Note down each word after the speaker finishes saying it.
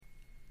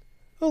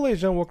Hello, ladies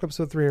and gentlemen. Welcome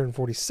to episode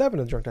 347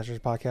 of the Drunk Dashers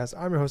podcast.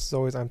 I'm your host, as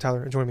always. I'm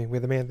Tyler, and joining me, we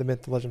have the man, the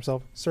myth, the legend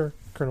himself, Sir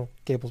Colonel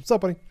Gables. What's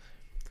up, buddy?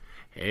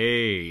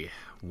 Hey,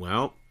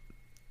 well,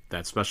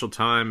 that special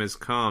time has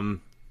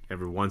come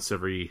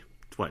every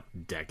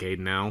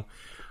decade now?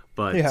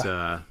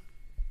 But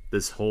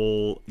this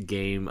whole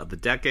game of the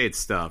decade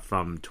stuff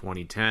from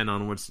 2010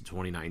 onwards to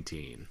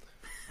 2019.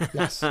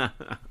 Yes.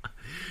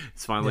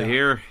 It's finally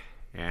here,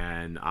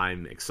 and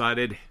I'm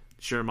excited to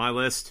share my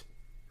list.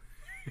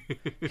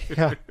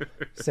 Yeah,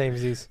 same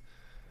as these.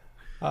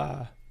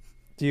 Do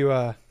you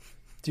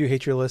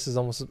hate your list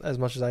as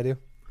much as I do?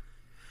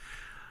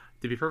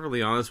 To be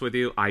perfectly honest with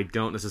you, I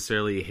don't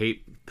necessarily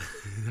hate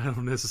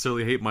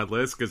my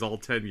list, because all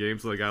 10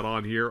 games that I got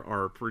on here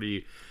are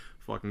pretty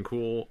fucking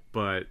cool.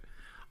 But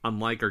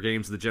unlike our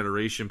Games of the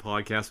Generation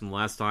podcast from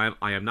last time,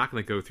 I am not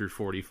going to go through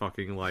 40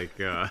 fucking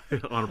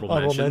honorable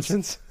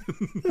mentions.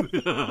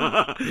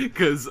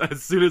 Because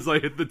as soon as I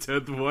hit the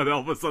 10th one,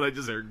 all of a sudden I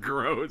just hear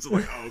groans.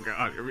 Like, oh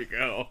god, here we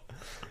go.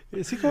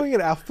 Is he going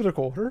in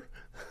alphabetical order?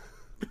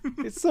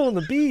 It's still in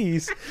the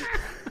B's.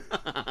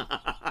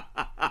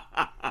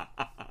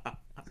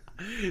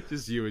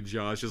 Just you and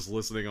Josh just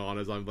listening on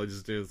as I'm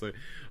just doing this. Like,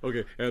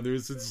 okay, and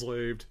there's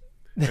Enslaved,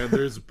 and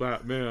there's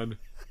Batman,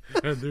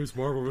 and there's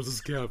Marvel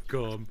vs.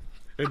 Capcom,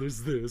 and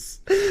there's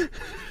this.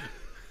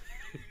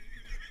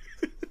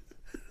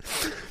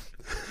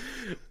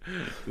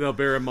 Now,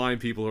 bear in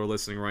mind, people who are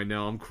listening right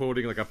now, I'm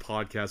quoting a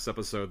podcast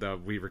episode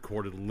that we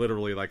recorded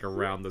literally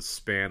around the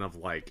span of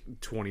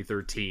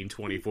 2013,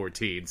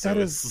 2014. So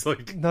it's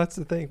nuts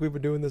to think we've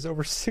been doing this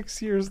over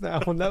 6 years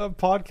now on that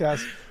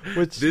podcast.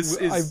 Which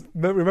I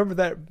remember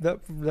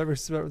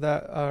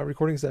that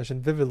recording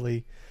session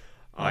vividly.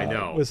 I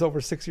know it was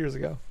over 6 years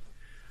ago.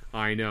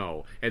 I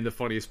know, and the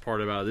funniest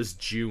part about it, this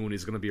June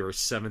is going to be our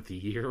 7th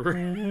year.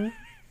 Mm-hmm.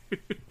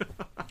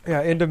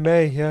 Yeah, end of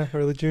May. Yeah,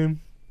 early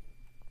June.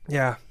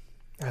 Yeah,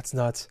 that's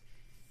nuts.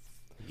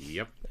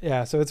 Yep.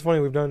 Yeah, so it's funny.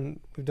 We've done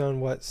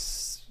what,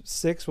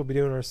 6? We'll be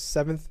doing our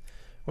 7th.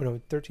 Oh no,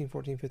 13,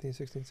 14, 15,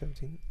 16,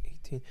 17,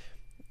 18.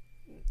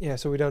 Yeah,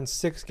 so we've done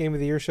 6 Game of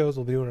the Year shows.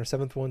 We'll be doing our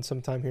 7th one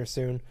sometime here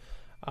soon.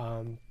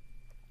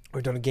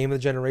 We've done a Game of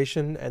the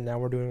Generation, and now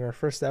we're doing our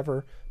first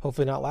ever,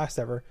 hopefully not last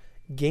ever,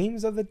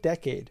 Games of the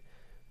Decade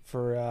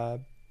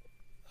for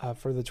the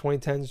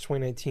 2010s to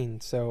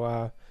 2019.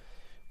 So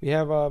we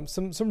have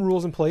some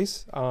rules in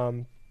place.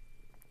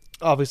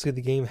 Obviously,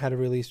 the game had a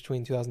release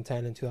between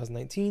 2010 and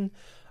 2019,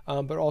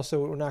 but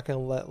also we're not going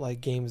to let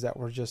games that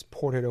were just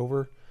ported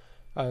over.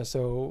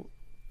 So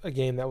a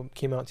game that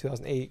came out in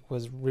 2008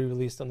 was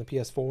re-released on the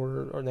PS4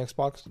 or an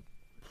Xbox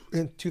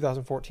in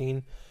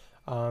 2014.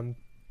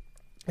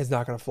 Is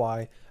not going to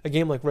fly. A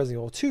game like Resident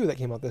Evil 2 that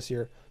came out this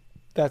year,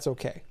 that's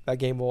okay. That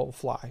game will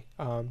fly.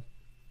 But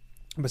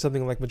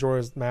something like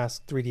Majora's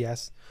Mask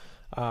 3DS,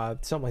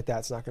 something like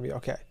that's not going to be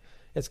okay.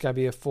 It's got to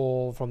be a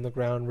full from the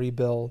ground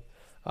rebuild.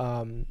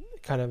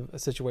 Kind of a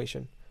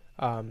situation.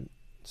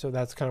 So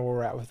that's kind of where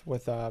we're at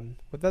with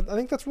that. I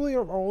think that's really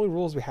our only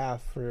rules we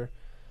have for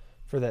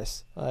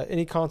this.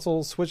 Any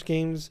consoles, Switch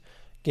games,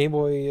 Game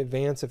Boy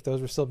Advance, if those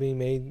were still being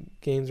made,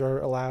 games are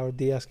allowed.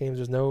 DS games,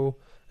 there's no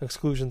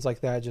exclusions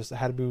like that. Just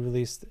had to be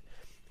released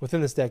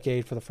within this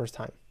decade for the first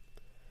time.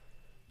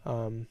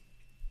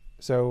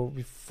 So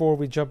before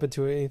we jump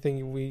into anything,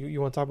 you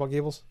want to talk about,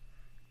 Gables?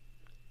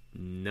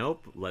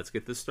 Nope. Let's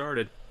get this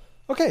started.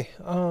 Okay,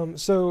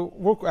 so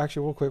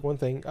real quick, one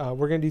thing.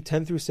 We're going to do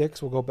 10 through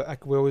 6. We'll go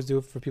back. We always do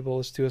it for people who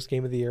listen to us,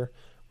 Game of the Year.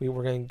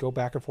 We're going to go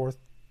back and forth.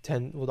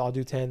 10, I'll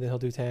do 10, then he'll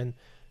do 10,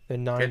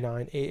 then 9, okay.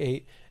 9, 8,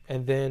 8.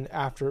 And then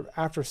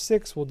after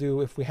 6, we'll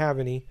do, if we have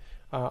any,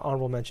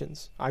 honorable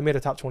mentions. I made a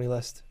top 20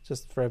 list,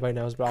 just for everybody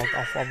knows, but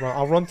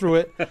I'll run through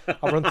it.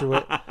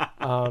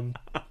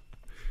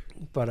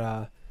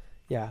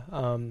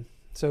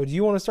 So do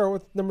you want to start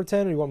with number 10,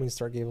 or do you want me to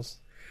start, Gables?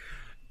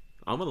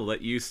 I'm gonna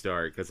let you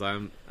start because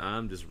I'm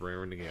just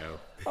raring to go.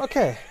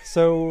 Okay,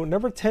 so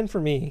number 10 for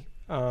me,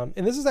 and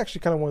this is actually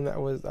kind of one that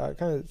was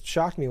kind of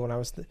shocked me when I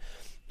was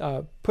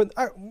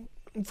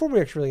before we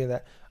actually get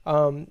that.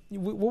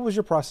 What was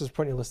your process of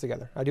putting your list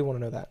together? I do want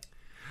to know that.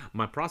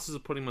 My process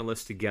of putting my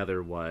list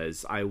together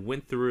was I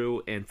went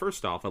through, and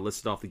first off, I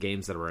listed off the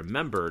games that I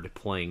remembered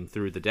playing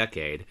through the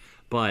decade,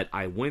 but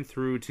I went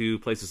through to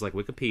places like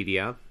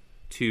Wikipedia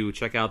to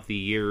check out the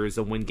years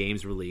of when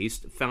games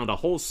released, found a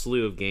whole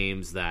slew of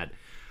games that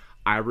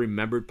I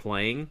remembered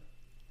playing,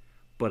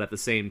 but at the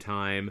same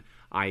time,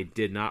 I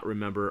did not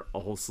remember a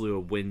whole slew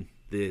of when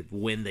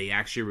they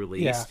actually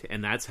released,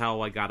 and that's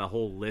how I got a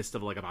whole list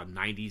of about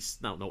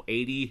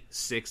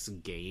 86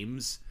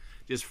 games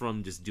just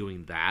from just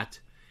doing that.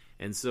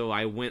 And so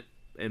I went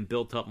and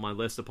built up my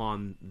list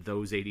upon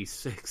those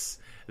 86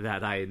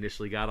 that I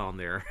initially got on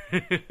there.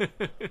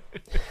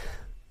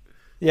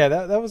 Yeah,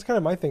 that was kind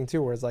of my thing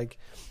too, where it's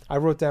I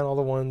wrote down all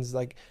the ones,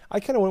 I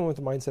kind of went with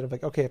the mindset of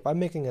okay, if I'm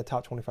making a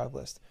top 25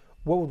 list,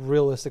 what would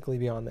realistically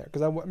be on there?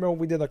 Because I remember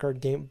we did our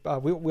game,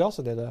 we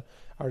also did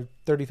our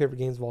 30 favorite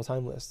games of all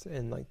time list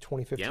in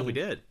 2015. Yeah, we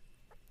did.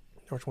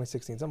 Or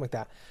 2016, something like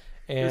that.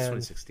 It was And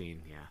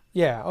 2016, yeah.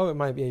 yeah, oh, it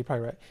might be. Yeah, you're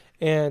probably right.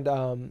 And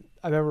I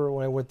remember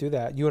when I went through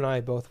that, you and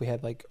I both, we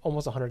had like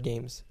almost 100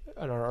 games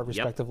on our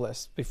respective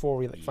lists before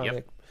we like finally.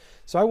 Yep.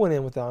 So I went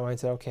in with that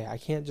mindset. Okay, I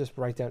can't just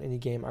write down any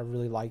game I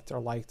really liked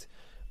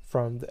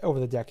from over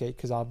the decade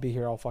because I'll be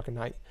here all fucking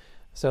night.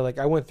 So like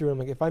I went through and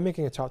like if I'm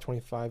making a top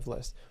 25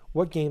 list,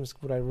 what games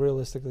would I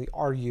realistically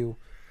argue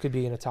could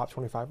be in a top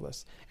 25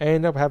 list? And I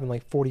ended up having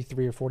like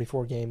 43 or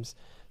 44 games.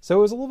 So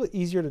it was a little bit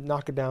easier to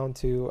knock it down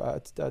to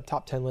a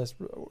top 10 list.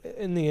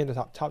 In the end, a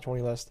top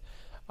 20 list,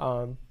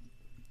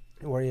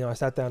 where I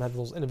sat down, had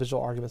those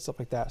individual arguments, stuff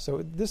like that.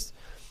 So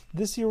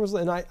this year was,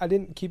 and I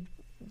didn't keep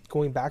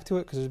going back to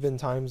it because there's been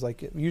times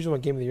like usually my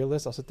game of the year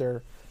list, I'll sit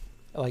there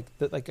like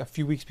a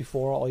few weeks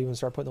before I'll even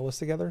start putting the list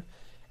together.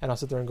 And I'll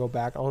sit there and go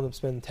back. I'll end up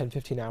spending 10,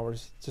 15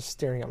 hours just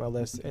staring at my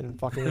list and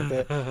fucking with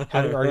it,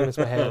 having arguments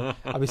in my head.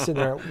 I'll be sitting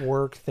there at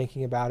work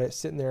thinking about it,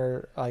 sitting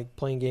there like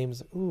playing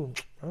games. Ooh,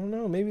 I don't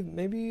know.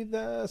 Maybe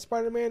the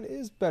Spider-Man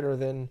is better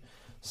than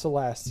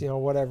Celeste,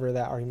 whatever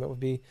that argument would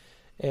be.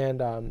 And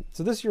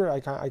so this year I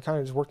kind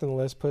of just worked on the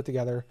list, put it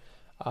together.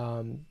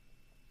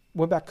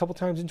 Went back a couple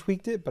times and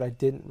tweaked it, but I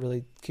didn't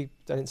really I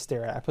didn't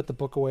stare at it. I put the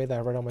book away that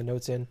I wrote all my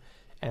notes in,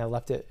 and I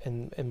left it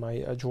in my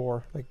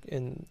drawer.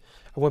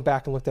 I went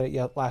back and looked at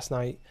it last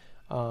night,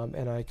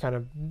 and I kind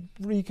of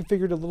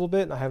reconfigured it a little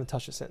bit, and I haven't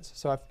touched it since.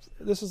 So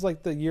this is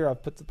like the year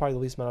I've put probably the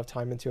least amount of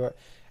time into it.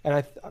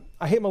 And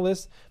I hate my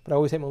list, but I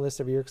always hate my list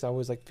every year because I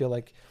always feel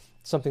like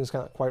something's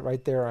kind of quite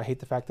right there. I hate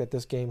the fact that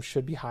this game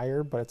should be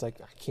higher, but it's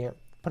like I can't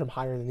put them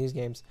higher than these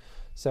games.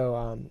 So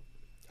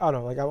I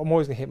don't know. Like I'm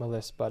always gonna hate my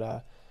list, but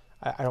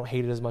I don't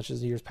hate it as much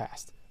as the years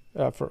past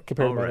compared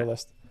to my other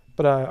list.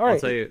 But all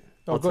right.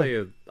 I'll tell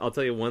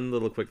you one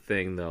little quick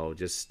thing though.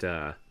 Just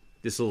a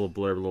little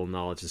blurb, a little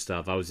knowledge and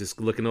stuff. I was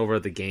just looking over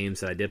the games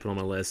that I did put on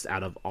my list.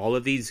 Out of all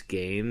of these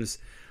games,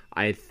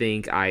 I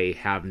think I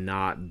have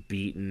not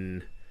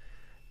beaten,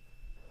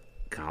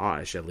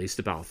 at least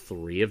about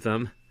 3 of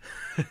them.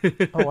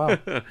 Oh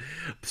wow!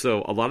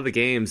 So a lot of the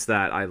games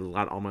that I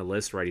got on my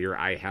list right here,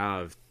 I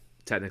have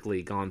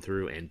technically gone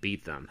through and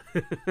beat them.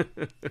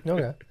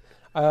 Okay.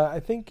 I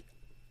think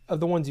of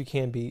the ones you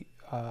can beat,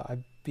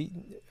 I've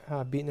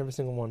beaten every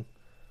single one,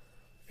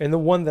 and the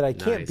one that I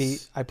can't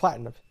beat, I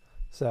platinumed.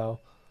 So,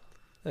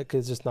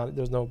 because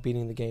there's no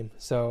beating the game.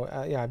 So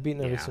I've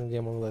beaten every single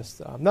game on the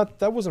list.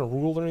 That wasn't a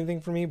rule or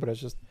anything for me, but it's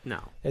just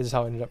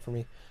how it ended up for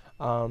me.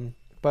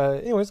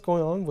 But anyways,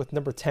 going on with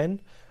number 10,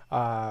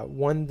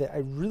 one that I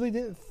really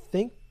didn't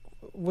think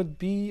would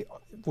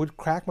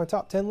crack my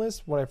top 10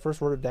 list when I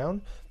first wrote it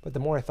down, but the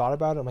more I thought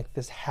about it, I'm like,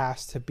 this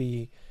has to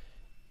be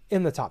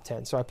in the top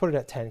 10. So I put it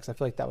at 10 because I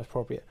feel like that was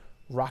appropriate.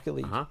 Rocket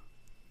League.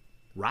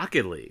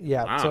 Rocket League.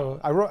 Yeah. Wow. So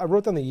I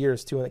wrote down the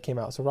years too when it came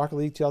out. So Rocket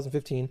League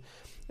 2015.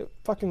 We've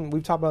talked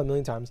about it a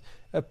million times.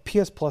 A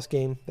PS Plus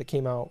game that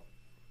came out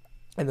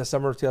in the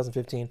summer of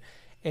 2015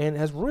 and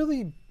has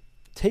really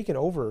taken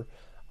over.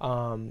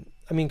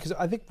 Because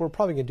I think we're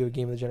probably going to do a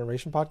Game of the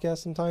Generation podcast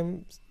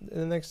sometime in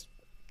the next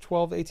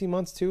 12 to 18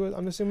 months too,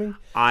 I'm assuming.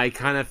 I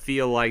kind of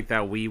feel like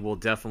that we will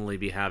definitely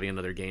be having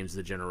another Games of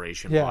the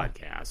Generation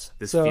podcast.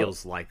 This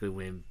feels like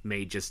we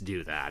may just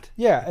do that.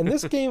 Yeah, and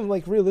this game,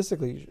 like,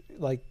 realistically,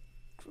 like,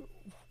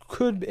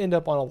 could end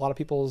up on a lot of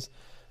people's,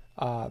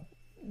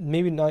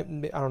 maybe not,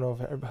 I don't know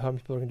how many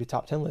people are going to do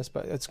top 10 lists,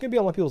 but it's going to be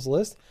on a lot of people's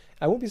list.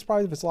 I won't be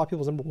surprised if it's a lot of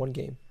people's number 1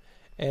 game.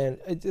 And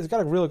it's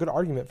got a really good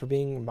argument for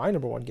being my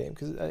number 1 game,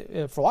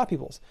 because for a lot of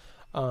people's.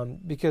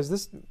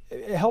 Because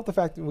it helped the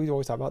fact that we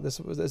always talk about this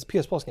was a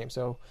PS Plus game,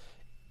 so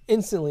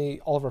instantly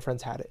all of our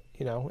friends had it,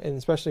 and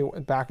especially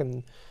back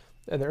in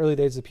the early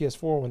days of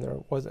PS4 when there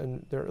was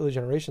in their early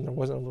generation, there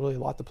wasn't really a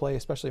lot to play,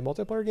 especially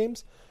multiplayer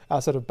games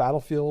outside of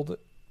Battlefield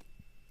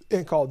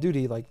and Call of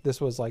Duty. Like this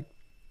was like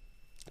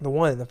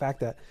the fact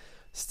that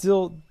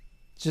still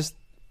just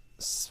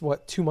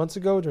 2 months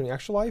ago during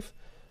Extra Life,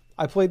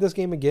 I played this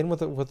game again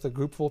with a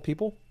group full of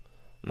people,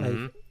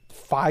 like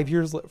 4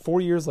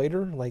 years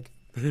later, like.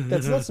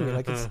 That's nuts to me.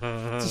 Like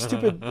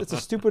it's a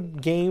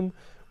stupid game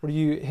where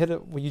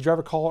you drive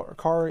a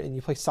car and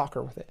you play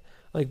soccer with it.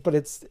 Like, but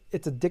it's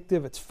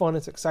addictive. It's fun.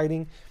 It's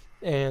exciting.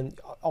 And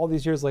all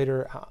these years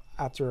later,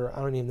 after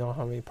I don't even know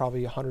how many,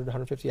 probably 100,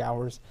 150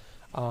 hours,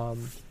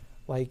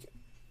 like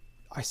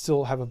I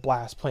still have a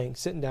blast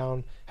sitting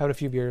down, having a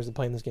few beers, and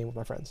playing this game with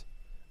my friends.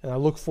 And I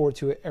look forward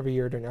to it every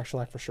year during Extra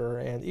Life for sure.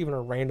 And even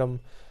on random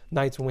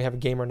nights when we have a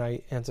gamer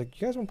night, and it's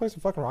like, you guys want to play some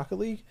fucking Rocket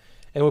League?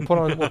 And we'll put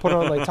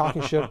on like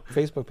Talking Ship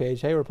Facebook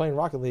page. Hey, we're playing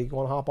Rocket League.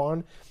 Want to hop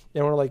on?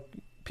 And we're like,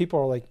 people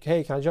are like,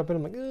 hey, can I jump in?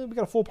 I'm like, we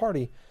got a full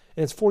party.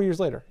 And it's 4 years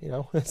later.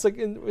 It's like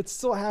it's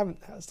still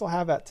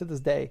have that to this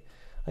day.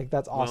 Like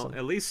that's awesome. Well,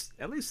 at least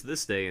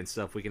this day and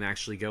stuff, we can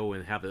actually go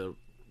and have a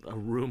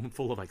room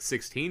full of like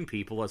 16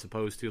 people as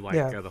opposed to like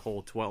the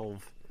whole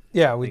 12.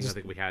 Yeah, I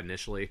think we had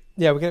initially.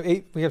 Yeah, we have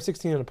 8. We have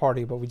 16 in a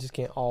party, but we just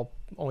can't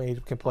only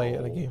 8 can play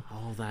in a game.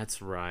 Oh,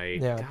 that's right.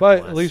 Yeah, God but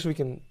bless. At least we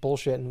can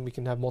bullshit and we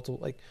can have multiple.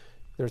 Like,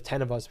 there's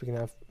 10 of us, we can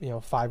have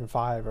 5 and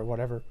 5 or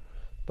whatever.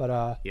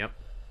 But yeah.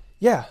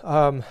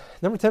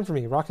 Number 10 for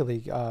me, Rocket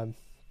League.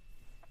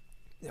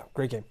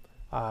 Great game.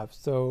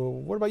 So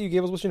what about you,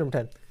 Gables? What's your number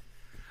 10?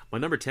 My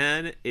number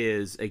 10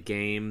 is a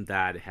game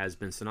that has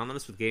been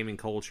synonymous with gaming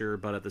culture,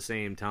 but at the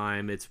same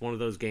time, it's one of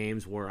those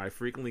games where I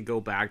frequently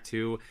go back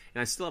to,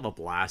 and I still have a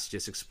blast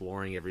just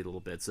exploring every little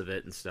bits of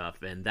it and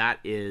stuff, and that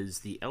is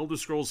the Elder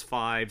Scrolls V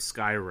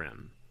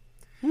Skyrim.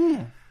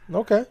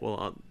 Okay.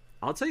 Well,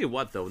 I'll tell you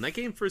what, though. When that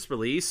game first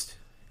released,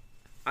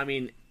 I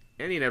mean,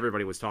 any and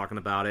everybody was talking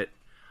about it.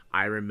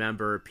 I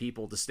remember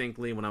people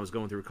distinctly when I was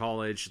going through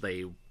college,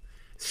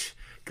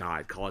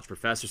 God, college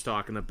professors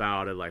talking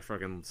about it, like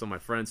fucking some of my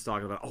friends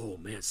talking about, oh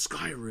man,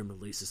 Skyrim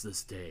releases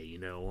this day,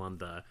 on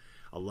the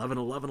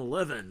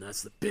 11/11/11.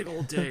 That's the big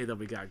old day that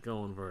we got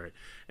going for it.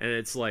 And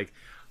it's like,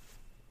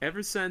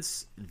 ever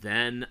since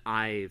then,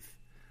 I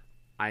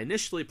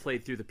initially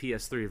played through the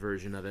PS3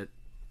 version of it.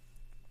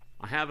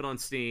 I have it on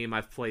Steam.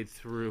 I've played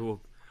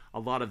through a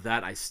lot of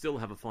that. I still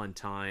have a fun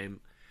time.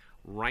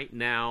 Right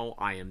now,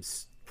 I am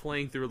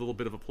playing through a little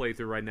bit of a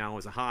playthrough right now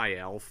as a high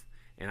elf.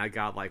 And I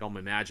got like all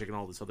my magic and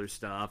all this other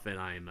stuff, and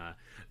I'm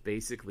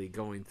basically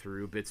going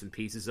through bits and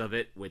pieces of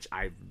it, which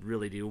I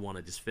really do want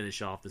to just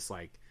finish off this.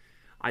 Like,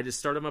 I just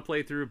started my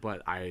playthrough,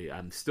 but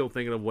I'm still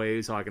thinking of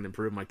ways how I can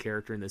improve my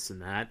character and this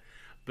and that.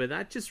 But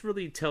that just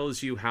really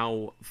tells you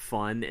how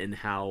fun and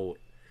how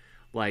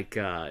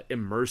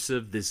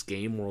immersive this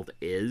game world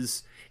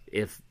is.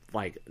 If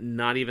like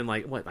not even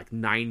like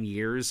 9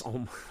 years,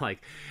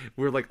 like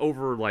we're like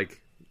over like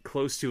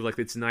close to like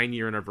its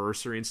 9-year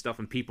anniversary and stuff,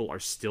 and people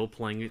are still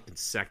playing it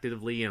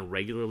consecutively and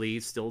regularly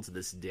still to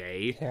this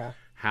day. Yeah.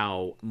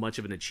 How much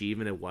of an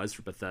achievement it was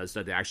for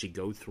Bethesda to actually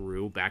go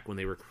through back when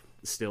they were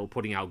still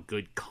putting out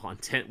good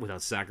content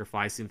without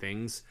sacrificing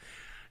things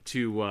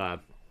to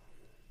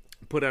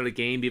put out a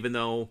game, even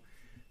though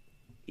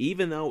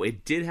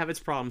it did have its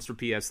problems for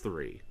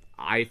PS3.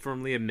 I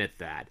firmly admit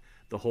that.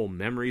 The whole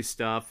memory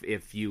stuff,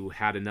 if you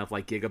had enough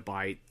like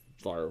gigabyte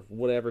or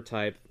whatever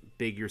type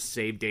big your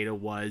save data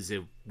was,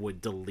 it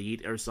would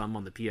delete or something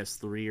on the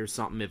PS3 or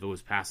something if it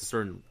was past a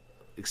certain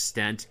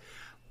extent.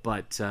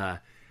 But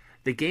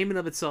the game in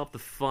of itself, the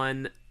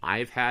fun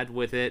I've had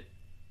with it,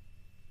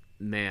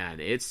 man,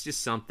 it's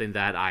just something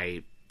that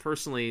I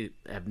personally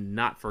have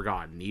not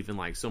forgotten, even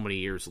like so many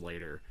years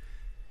later.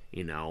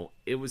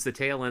 It was the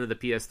tail end of the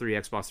PS3,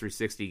 Xbox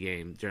 360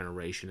 game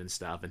generation and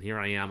stuff, and here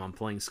I am, I'm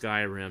playing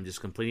Skyrim, just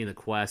completing the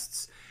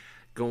quests,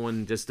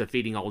 just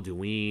defeating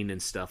Alduin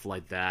and stuff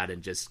like that,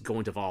 and just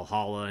going to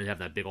Valhalla and have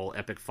that big old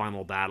epic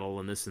final battle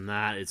and this and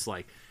that. It's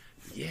like,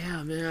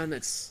 yeah, man,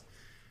 it's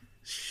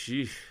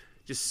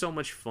just so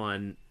much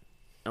fun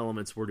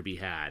elements were to be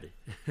had.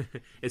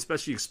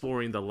 Especially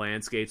exploring the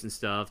landscapes and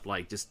stuff,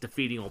 like just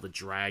defeating all the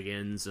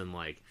dragons and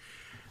like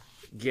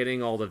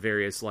getting all the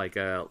various like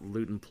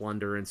loot and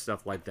plunder and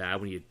stuff like that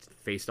when you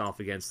faced off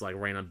against like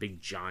random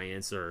big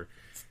giants, or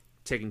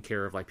taking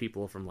care of like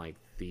people from like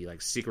the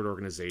like secret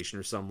organization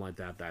or something like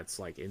that that's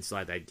like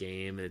inside that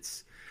game.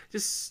 It's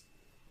just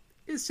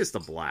a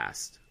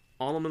blast.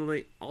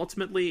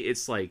 Ultimately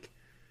it's like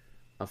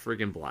a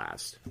friggin'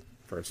 blast,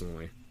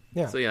 personally.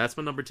 Yeah. So yeah, that's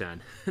my number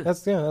 10.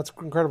 That's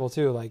incredible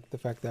too. Like the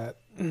fact that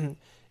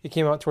it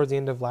came out towards the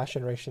end of last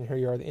generation. Here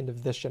you are at the end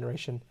of this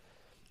generation,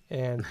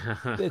 and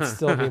it's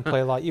still being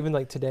played a lot. Even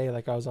like today,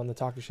 like I was on the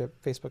Talking Ship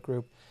Facebook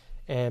group,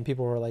 and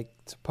people were like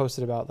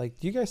posted about like,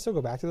 do you guys still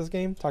go back to this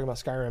game? Talking about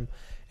Skyrim,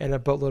 and a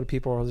boatload of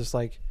people were just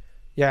like,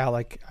 yeah,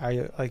 like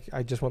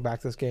I just went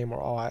back to this game,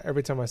 or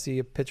every time I see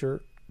a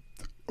picture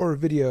or a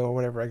video or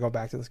whatever, I go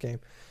back to this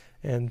game.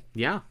 And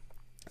yeah,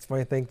 it's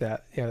funny to think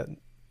that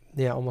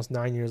almost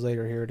 9 years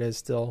later, here it is,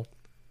 still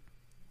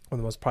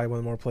probably one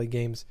of the more played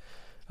games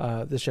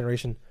this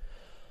generation.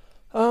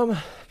 But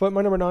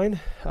my number 9,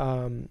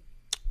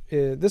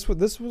 this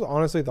was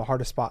honestly the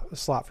hardest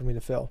slot for me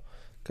to fill,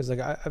 because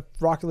like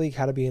Rocket League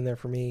had to be in there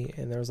for me,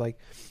 and there's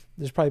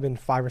probably been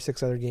 5 or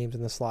 6 other games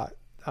in the slot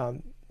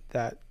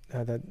that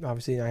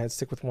obviously I had to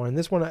stick with one. And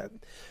this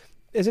one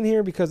isn't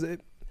here because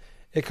it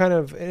kind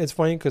of, it's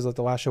funny because like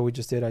the last show we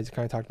just did, I just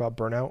kind of talked about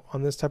burnout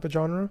on this type of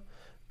genre,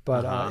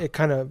 but it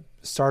kind of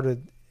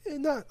started,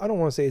 I don't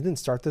want to say it didn't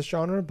start this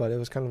genre, but it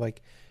was kind of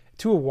like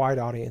to a wide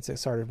audience it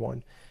started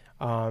one,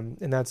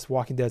 and that's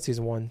Walking Dead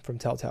season 1 from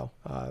Telltale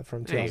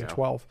from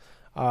 2012.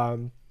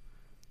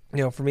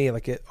 For me,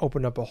 like it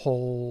opened up a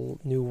whole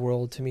new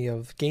world to me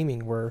of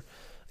gaming where,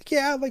 like,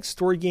 yeah, I like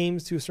story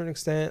games to a certain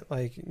extent,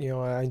 like,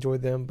 I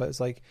enjoyed them, but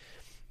it's like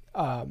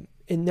a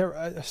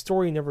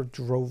story never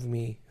drove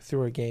me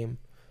through a game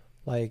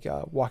like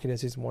Walking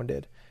Dead season 1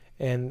 did.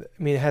 And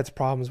I mean, it had its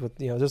problems with,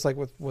 just like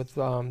with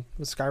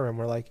Skyrim,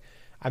 where like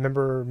I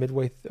remember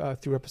midway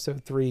through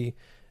episode 3,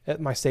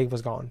 my save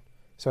was gone.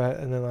 So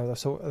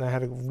I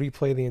had to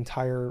replay the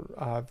entire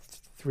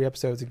 3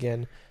 episodes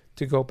again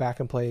to go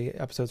back and play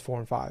episodes 4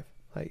 and 5.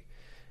 Like,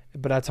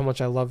 but that's how much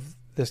I love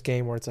this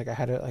game, where it's like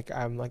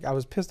I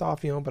was pissed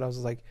off, but I was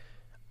like,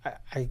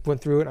 I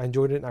went through it, I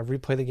enjoyed it, and I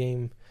replayed the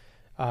game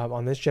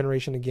on this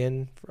generation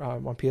again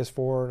on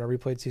PS4, and I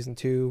replayed season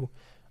 2.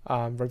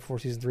 Right before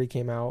season 3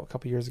 came out a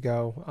couple years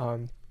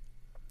ago,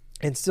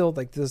 and still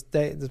like this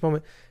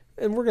moment,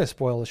 and we're gonna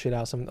spoil the shit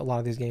out of a lot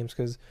of these games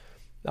because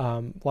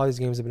A lot of these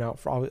games have been out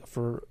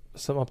for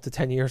some up to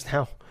 10 years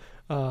now,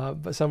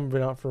 but some have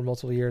been out for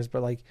multiple years.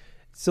 But like,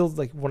 still,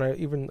 like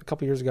even a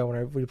couple years ago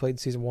when we played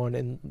season 1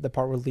 and the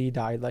part where Lee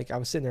died, like I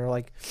was sitting there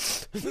like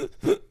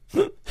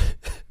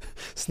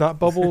snot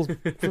bubbles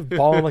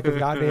bawling like a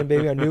goddamn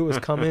baby. I knew it was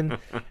coming,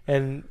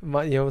 and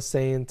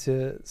saying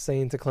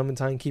to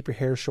Clementine, keep your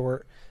hair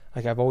short,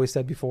 like I've always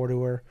said before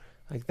to her.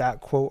 Like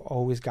that quote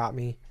always got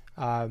me,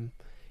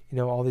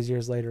 all these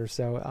years later.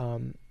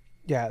 So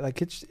yeah,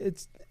 like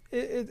it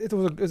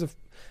was a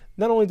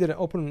not only did it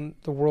open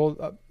the world,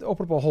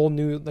 open up a whole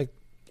new like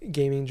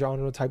gaming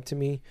genre type to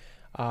me,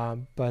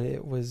 but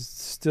it was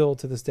still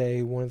to this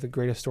day one of the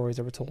greatest stories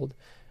ever told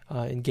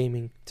in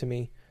gaming to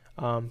me.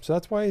 So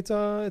that's why it's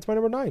my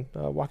number 9,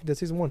 Walking Dead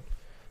Season 1.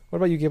 What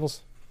about you,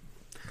 Gables?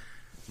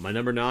 My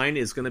number 9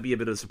 is going to be a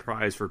bit of a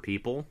surprise for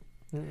people,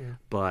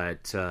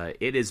 but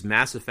it is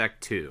Mass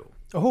Effect 2.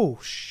 Oh,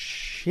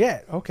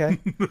 shit. Okay.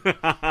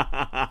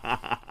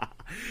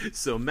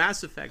 So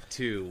Mass Effect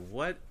 2,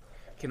 what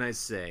can I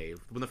say?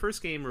 When the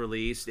first game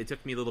released, it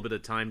took me a little bit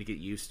of time to get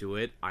used to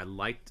it. I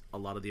liked a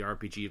lot of the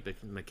RPG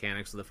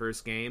mechanics of the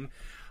first game,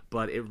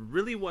 but it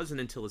really wasn't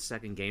until the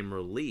second game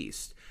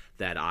released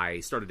that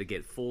I started to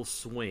get full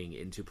swing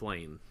into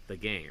playing the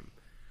game.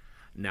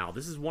 Now,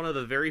 this is one of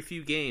the very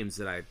few games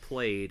that I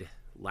played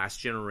last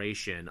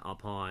generation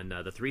upon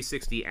the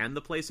 360 and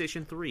the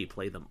PlayStation 3,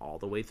 played them all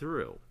the way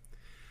through.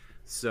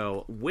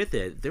 So with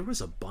it, there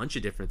was a bunch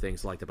of different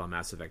things I liked about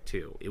Mass Effect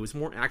 2. It was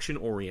more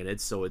action-oriented,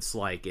 so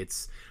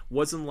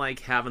wasn't like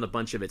having a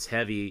bunch of its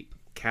heavy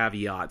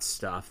caveat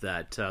stuff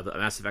that the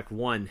Mass Effect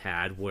 1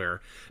 had,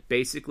 where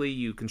basically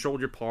you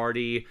controlled your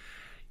party,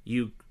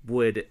 you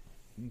would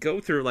go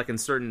through, like in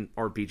certain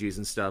RPGs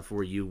and stuff,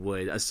 where you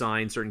would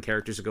assign certain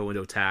characters to go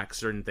into attack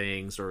certain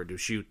things or to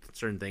shoot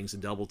certain things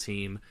and double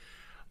team.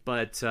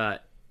 But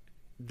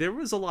there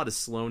was a lot of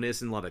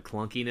slowness and a lot of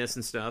clunkiness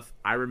and stuff.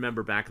 I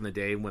remember back in the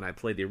day when I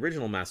played the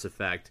original Mass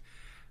Effect,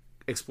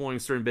 exploring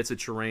certain bits of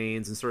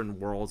terrains and certain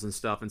worlds and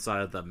stuff inside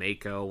of the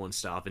Mako and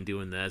stuff and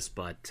doing this,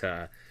 but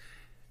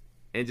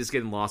and just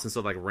getting lost in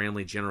stuff like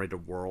randomly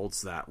generated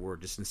worlds that were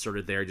just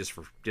inserted there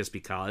just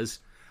because.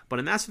 But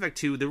in Mass Effect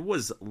 2, there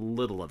was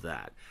little of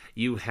that.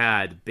 You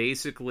had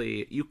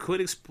basically you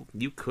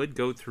could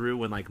go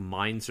through and like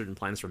mine certain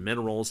planets for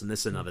minerals and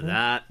this and other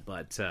that,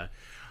 but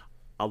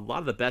a lot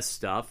of the best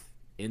stuff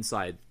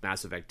inside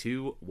Mass Effect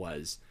 2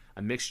 was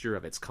a mixture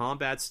of its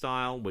combat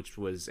style, which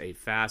was a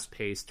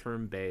fast-paced,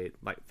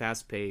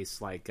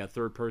 turn-based, like a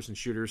third-person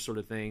shooter sort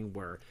of thing,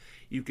 where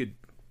you could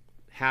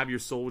have your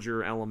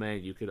soldier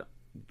element, you could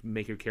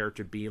make your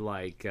character be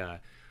like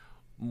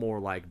more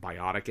like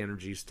biotic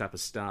energies type of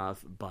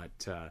stuff,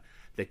 but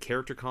the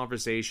character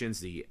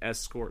conversations, the not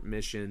escort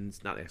missions,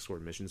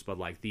 but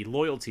like the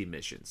loyalty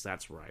missions,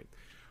 that's right.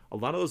 A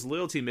lot of those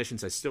loyalty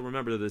missions I still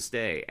remember to this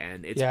day,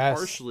 and it's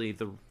partially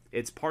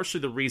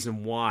the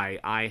reason why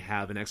I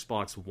have an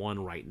Xbox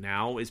One right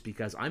now, is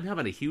because I'm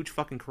having a huge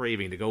fucking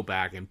craving to go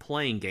back and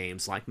playing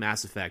games like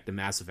Mass Effect and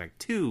Mass Effect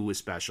 2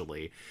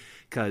 especially,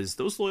 because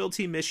those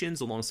loyalty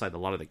missions, alongside a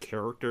lot of the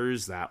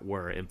characters that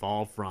were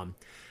involved from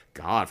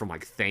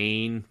like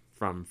Thane,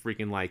 from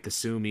freaking like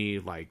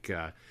Kasumi, like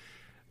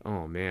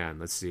oh man,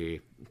 let's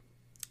see,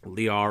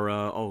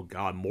 Liara, oh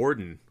god,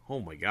 Mordin, oh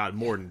my god,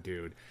 Mordin,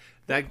 dude.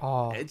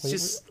 It's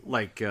just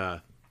like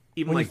even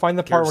when like you find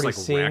the part where he like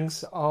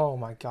sings, Rex. oh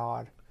my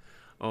god,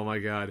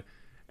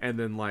 and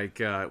then like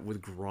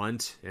with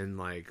Grunt and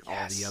like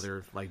all the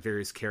other like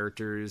various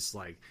characters,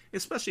 like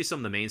especially some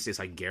of the mainstays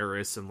like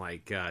Garrus and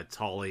like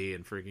Tali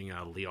and freaking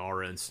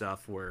Liara and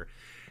stuff, where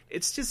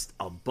it's just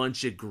a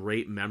bunch of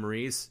great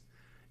memories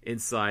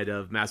inside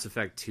of Mass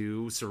Effect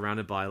 2,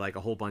 surrounded by like a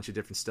whole bunch of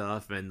different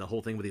stuff, and the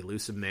whole thing with the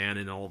Elusive Man,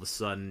 and all of a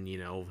sudden,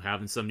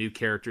 having some new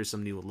characters,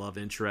 some new love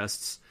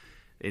interests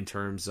in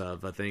terms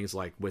of things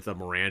like with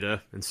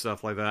Miranda and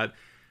stuff like that,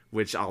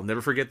 which I'll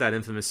never forget that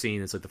infamous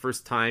scene. It's like the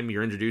first time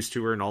you're introduced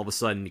to her, and all of a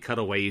sudden you cut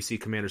away, you see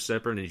Commander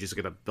Shepard, and you just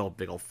get a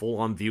big old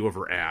full-on view of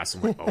her ass.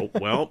 I'm like, oh,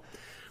 well.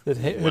 Did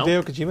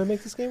Hideo Kojima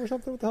make this game or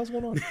something? What the hell's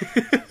going on?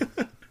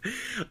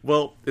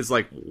 Well, it's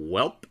like,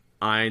 welp,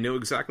 I know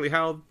exactly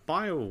how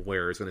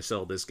BioWare is going to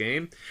sell this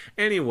game.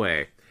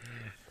 Anyway,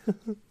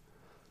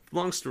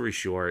 long story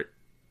short,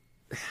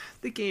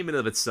 the game in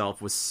and of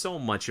itself was so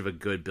much of a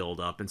good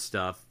build-up and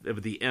stuff.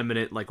 With the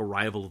imminent like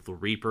arrival of the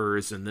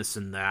Reapers and this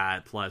and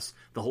that, plus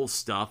the whole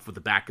stuff with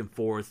the back and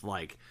forth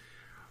like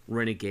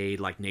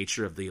renegade like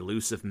nature of the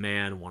Elusive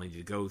Man wanting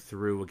to go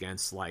through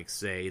against like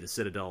say the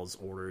Citadel's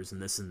orders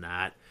and this and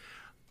that.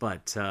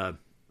 But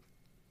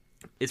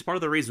it's part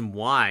of the reason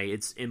why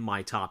it's in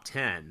my top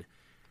 10.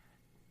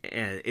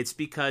 And it's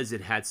because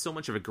it had so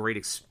much of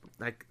a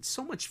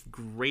so much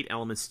great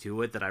elements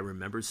to it that I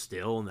remember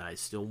still and that I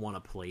still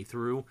want to play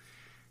through.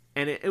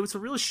 And it was a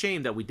real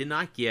shame that we did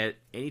not get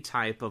any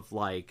type of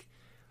like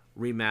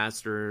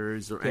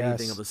remasters or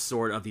anything of the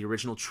sort of the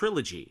original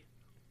trilogy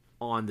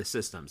on the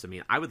systems. I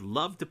mean, I would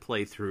love to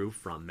play through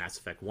from Mass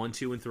Effect 1,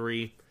 2, and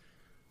 3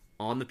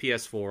 on the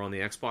PS4, on the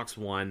Xbox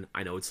One.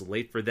 I know it's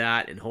late for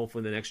that, and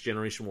hopefully the next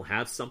generation will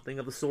have something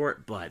of the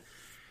sort, but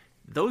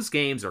those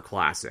games are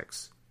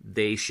classics.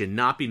 They should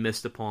not be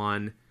missed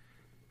upon.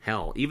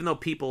 Hell, even though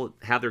people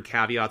have their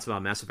caveats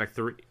about Mass Effect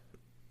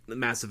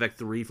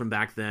 3 from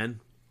back then,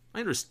 I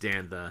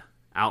understand the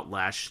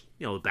outlash,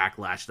 the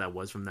backlash that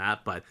was from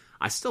that, but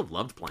I still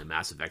loved playing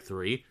Mass Effect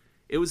 3.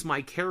 It was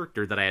my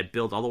character that I had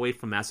built all the way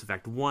from Mass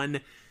Effect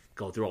 1,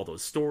 go through all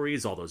those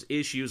stories, all those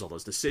issues, all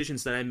those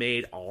decisions that I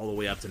made, all the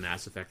way up to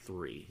Mass Effect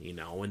 3,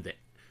 and the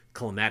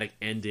climatic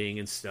ending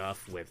and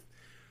stuff with,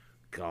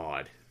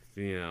 God,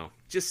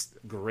 just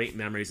great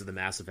memories of the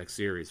Mass Effect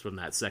series from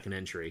that second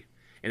entry.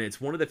 And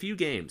it's one of the few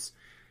games,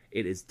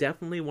 it is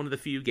definitely one of the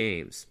few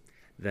games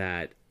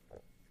that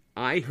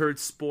I heard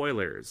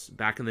spoilers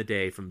back in the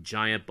day from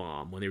Giant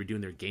Bomb when they were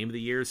doing their Game of the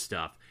Year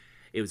stuff.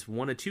 It was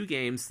one of two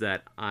games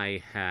that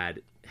I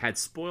had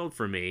spoiled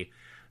for me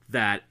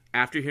that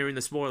after hearing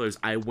the spoilers,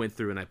 I went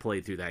through and I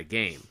played through that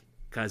game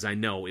because I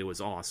know it was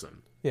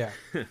awesome. Yeah.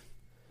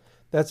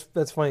 That's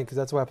funny because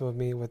that's what happened with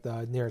me with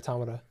Nier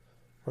Automata,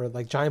 where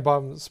like Giant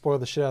Bomb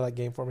spoiled the shit out of that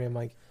game for me. I'm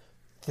like,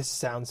 this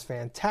sounds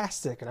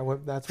fantastic,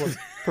 and that's what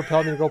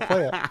propelled me to go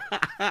play it.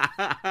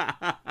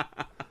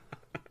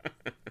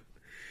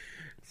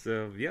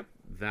 So, yep,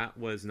 that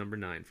was number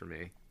 9 for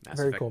me. Mass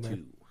Very Effect cool, 2.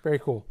 man. Very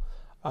cool.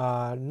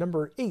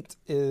 Number 8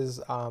 is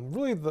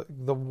really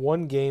the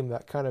one game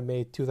that kind of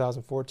made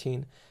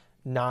 2014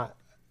 not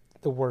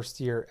the worst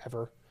year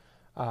ever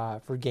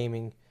for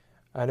gaming.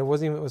 And it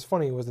was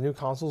funny. It was the new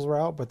consoles were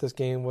out, but this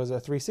game was a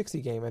 360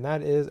 game, and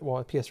that is, well,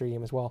 a PS3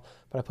 game as well,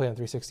 but I played on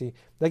 360.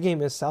 That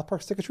game is South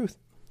Park: Stick of Truth.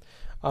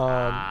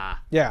 Yeah.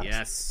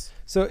 Yes.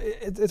 So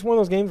it's one of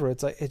those games where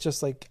it's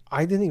just like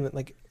I didn't even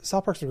like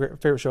South Park's my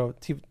favorite show,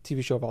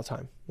 TV show of all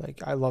time.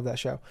 Like I love that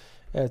show.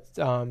 It's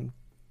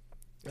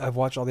I've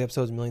watched all the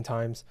episodes a million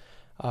times.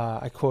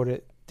 I quote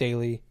it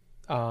daily.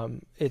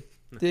 Like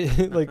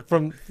I've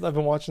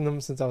been watching them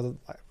since I was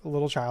a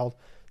little child,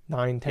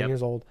 9, 10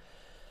 years old,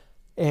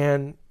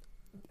 and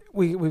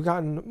we've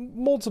gotten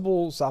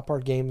multiple South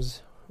Park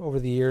games over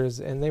the years,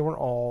 and they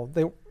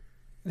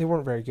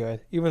weren't very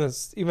good. Even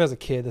as a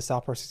kid, the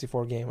South Park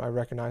 64 game, I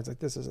recognized like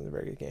this isn't a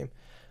very good game.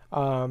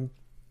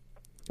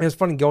 It was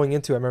funny going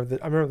into it. I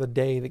remember the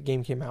day the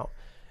game came out,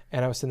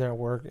 and I was sitting there at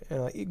work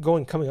and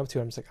like coming up to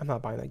it, I'm just like, I'm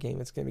not buying that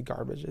game. It's gonna be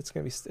garbage. It's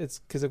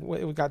because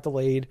it got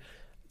delayed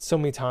so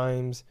many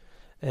times,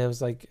 and it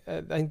was like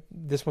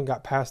this one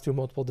got passed through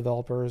multiple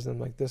developers, and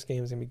I'm like, this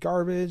game is gonna be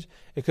garbage.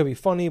 It could be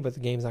funny, but the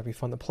game's not gonna be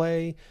fun to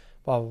play.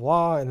 Blah, blah,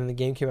 blah. And then the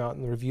game came out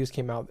and the reviews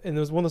came out. And it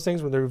was one of those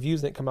things where the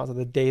reviews didn't come out until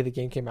the day the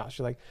game came out.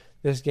 She's like,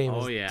 this game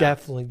is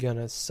definitely going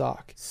to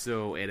suck.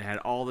 So it had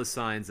all the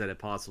signs that it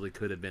possibly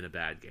could have been a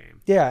bad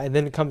game. Yeah. And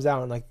then it comes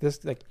out and like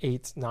this, like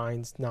 8s,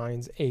 9s,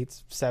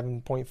 8s,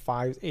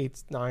 7.5s,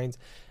 8s, 9s. And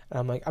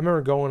I'm like, I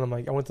remember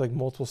I went to like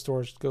multiple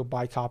stores to go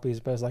buy copies.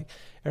 But it's like,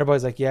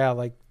 everybody's like, yeah,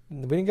 like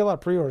we didn't get a lot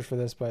of pre-orders for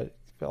this, but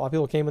a lot of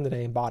people came in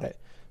today and bought it.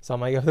 So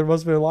I'm like, there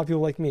must have been a lot of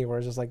people like me where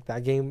it's just like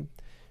that game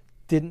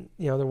didn't,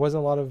 there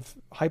wasn't a lot of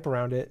hype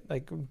around it,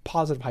 like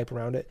positive hype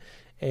around it,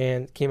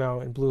 and came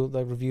out and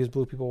the reviews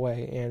blew people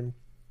away. And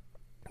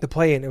to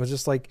play it, it was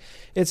just like,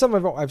 it's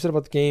something I've said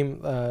about the game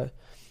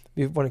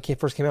when it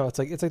first came out.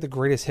 It's like the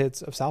greatest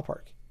hits of South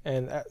Park,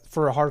 and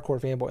for a hardcore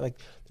fanboy, like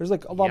there's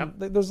like a lot,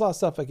 there's a lot of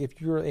stuff. Like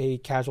if you're a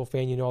casual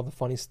fan, all the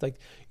funny stuff, like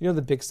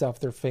the big stuff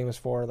they're famous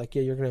for. Like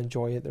yeah, you're gonna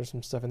enjoy it. There's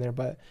some stuff in there,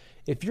 but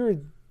if you're a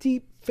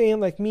deep fan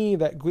like me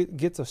that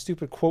gets a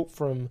stupid quote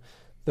from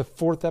the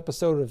 4th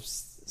episode of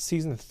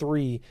season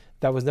 3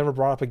 that was never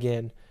brought up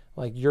again,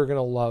 like you're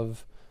gonna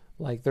love,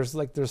 like there's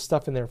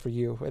stuff in there for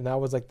you. And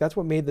that's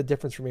what made the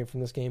difference for me from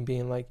this game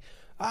being like,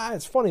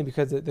 it's funny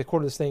because they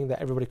quoted this thing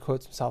that everybody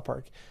quotes from South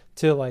Park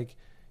to like,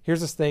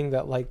 here's this thing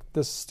that like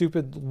this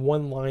stupid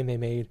one line they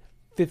made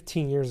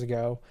 15 years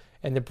ago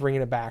and they're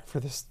bringing it back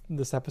for this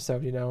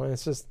episode, and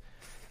it's just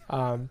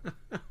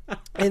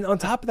and on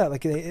top of that,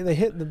 like they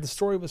hit the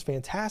story was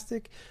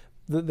fantastic.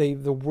 The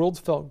world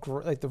felt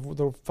great. Like they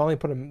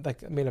finally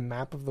made a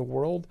map of the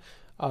world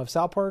of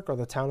South Park, or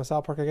the town of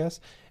South Park, I guess,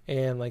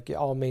 and like it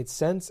all made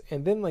sense.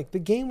 And then like the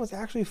game was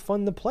actually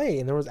fun to play,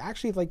 and there was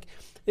actually like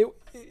it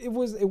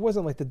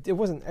wasn't like it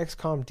wasn't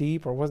XCOM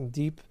deep, or it wasn't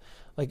deep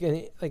like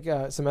any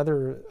some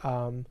other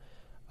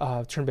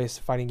turn-based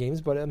fighting games.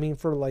 But I mean,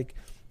 for like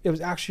it was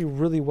actually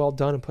really well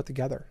done and put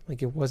together.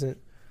 Like it wasn't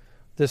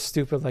this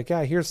stupid like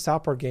here's a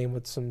South Park game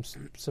with some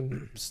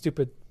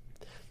stupid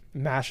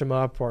mash them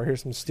up, or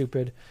here's some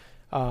stupid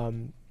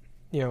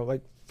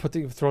like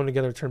thrown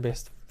together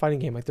turn-based fighting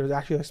game. Like there's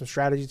actually like some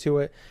strategy to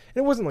it,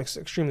 and it wasn't like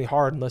extremely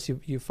hard unless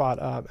you fought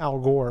Al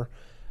Gore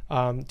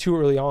too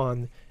early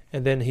on,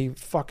 and then he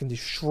fucking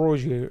destroyed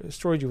you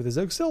with his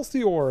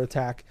Excelsior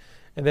attack,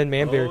 and then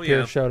Manberry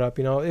Pierce showed up.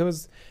 It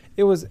was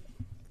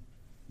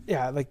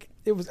like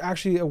it was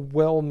actually a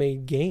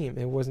well-made game.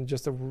 It wasn't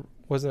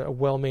a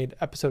well-made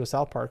episode of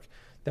South Park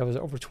that was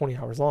over 20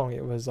 hours long.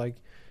 It was like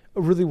a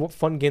really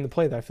fun game to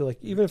play that I feel like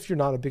even if you're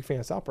not a big fan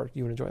of South Park,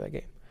 you would enjoy that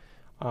game.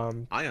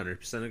 I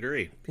 100%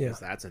 agree. Because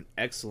that's an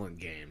excellent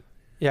game.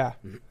 Yeah.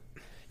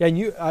 Yeah,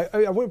 and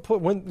I went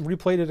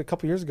replayed it a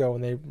couple years ago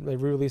when they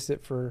re-released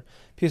it for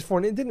PS4,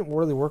 and it didn't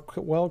really work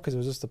well because it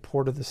was just a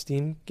port of the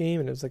Steam game,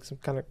 and it was like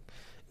it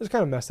was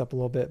kind of messed up a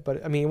little bit.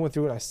 But I mean, I went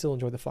through it, and I still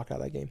enjoyed the fuck out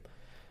of that game.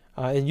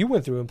 And you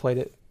went through and played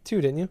it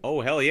too, didn't you?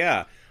 Oh, hell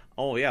yeah.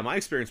 Oh, yeah. My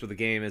experience with the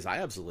game is I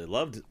absolutely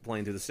loved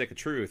playing through the Stick of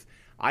Truth.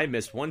 I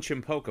missed one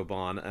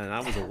Chimpokemon, and I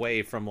was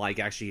away from, like,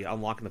 actually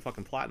unlocking the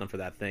fucking platinum for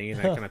that thing, and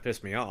that kind of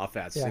pissed me off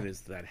as soon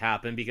as that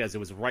happened, because it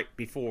was right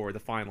before the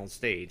final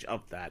stage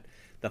of that,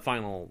 the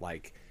final,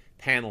 like,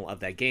 panel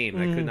of that game,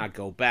 and I could not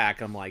go back.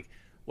 I'm like,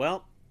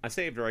 well, I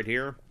saved right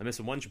here. I missed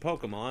one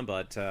Pokemon,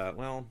 but,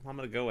 well, I'm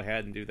going to go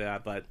ahead and do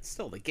that. But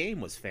still, the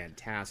game was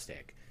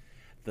fantastic.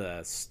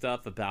 The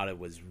stuff about it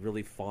was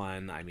really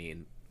fun. I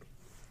mean,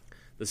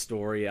 the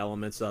story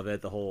elements of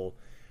it, the whole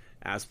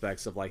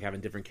aspects of, like, having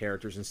different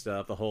characters and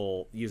stuff, the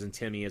whole using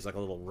Timmy as, like, a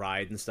little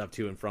ride and stuff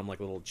to and from, like,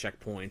 little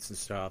checkpoints and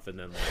stuff, and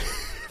then,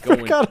 like, going...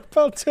 Forgot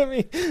about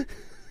Timmy.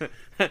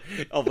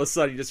 All of a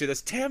sudden, you just hear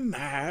this,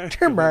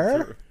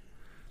 Timmer!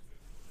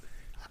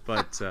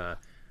 But,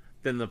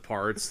 then the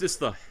parts, just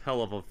the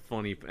hell of a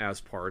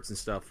funny-ass parts and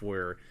stuff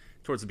where,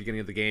 towards the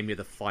beginning of the game, you had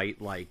to fight,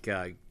 like,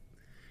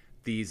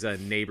 these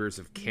neighbors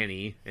of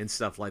Kenny and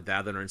stuff like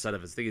that are inside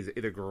of his thing,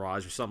 either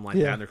garage or something like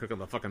that, and they're cooking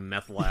the fucking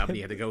meth lab, and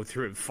you had to go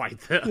through and fight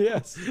them.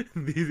 Yes.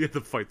 You had to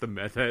fight the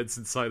meth heads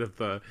inside of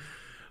the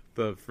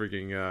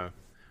freaking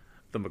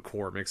the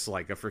McCormick's,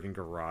 like a freaking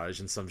garage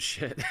and some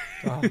shit.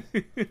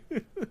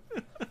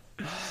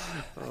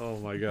 Oh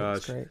my gosh.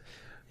 That's great.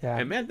 Yeah.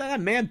 And man, that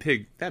man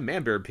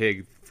bear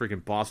pig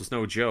freaking boss was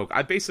no joke.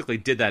 I basically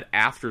did that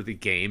after the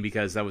game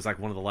because that was like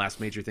one of the last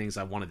major things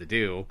I wanted to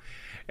do.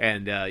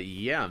 And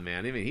yeah,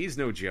 man, I mean, he's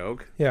no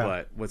joke. Yeah.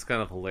 But what's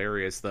kind of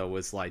hilarious though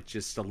was like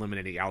just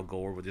eliminating Al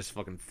Gore with just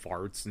fucking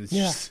farts and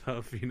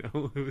stuff. You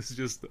know, it was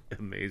just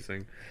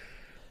amazing.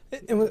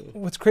 And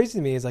what's crazy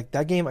to me is like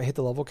that game I hit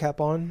the level cap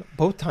on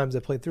both times I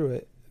played through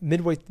it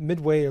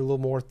midway or a little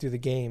more through the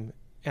game,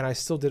 and I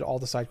still did all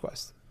the side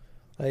quests.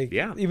 Like,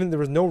 even there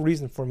was no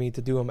reason for me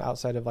to do them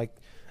outside of like,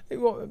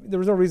 well, there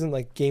was no reason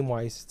like game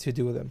wise to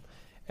do them,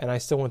 and I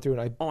still went through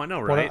and I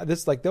know, right?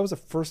 That was the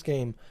first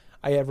game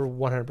I ever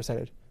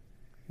 100%ed.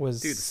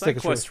 Was dude,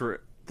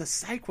 the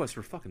side quests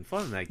were fucking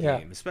fun in that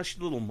game, especially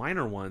the little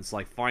minor ones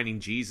like finding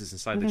Jesus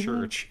inside the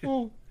church.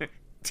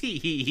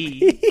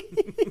 Tee.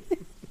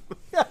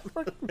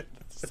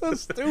 So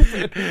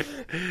stupid.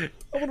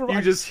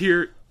 You just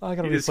hear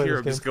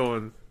him just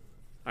going.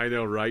 I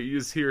know, right? You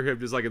just hear him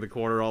just like in the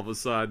corner all of a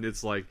sudden.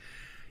 It's like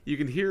you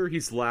can hear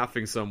he's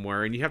laughing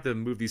somewhere, and you have to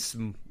move these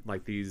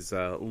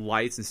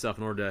lights and stuff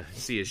in order to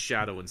see his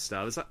shadow and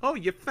stuff. It's like, oh,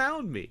 you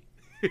found me.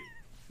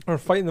 Or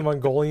fighting the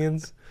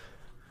Mongolians.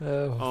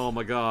 Oh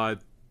my god,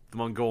 the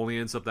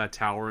Mongolians up that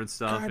tower and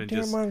stuff, and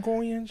just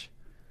Mongolians,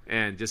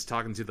 and just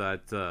talking to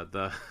that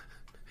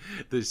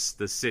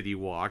the city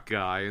walk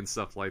guy and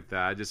stuff like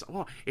that. Just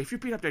if you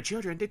beat up their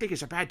children, they think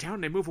it's a bad town,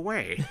 and they move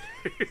away.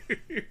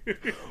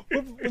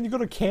 When you go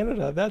to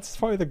Canada, that's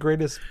probably the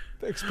greatest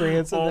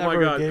experience ever. Oh my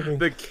god, gaming.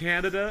 the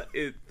Canada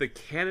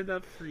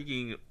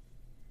freaking.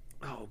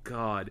 Oh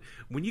god,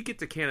 when you get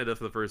to Canada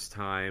for the first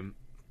time.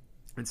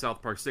 In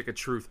South Park Stick of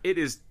Truth, it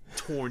is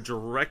torn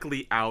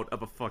directly out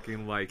of a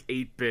fucking like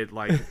 8-bit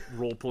like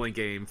role-playing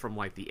game from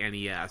like the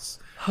NES,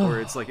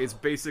 where it's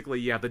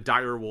basically the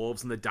dire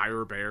wolves and the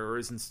dire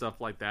bears and stuff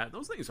like that.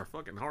 Those things are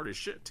fucking hard as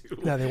shit too.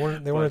 Yeah, they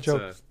weren't a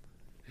joke.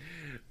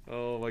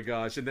 Oh my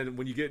gosh! And then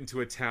when you get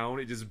into a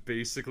town, it just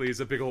basically is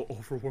a big old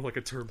overworld, like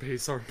a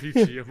turn-based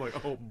RPG. I'm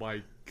like, oh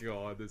my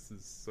god, this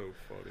is so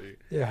funny.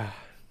 Yeah.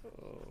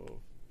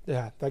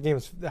 Yeah, that game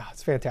is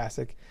it's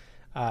fantastic.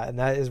 And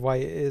that is why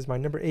it is my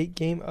number 8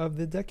 game of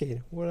the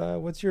decade.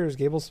 What's yours,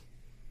 Gables?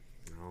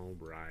 All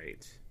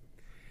right.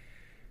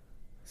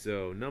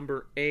 So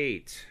number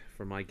 8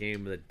 for my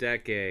game of the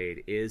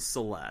decade is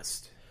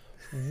Celeste.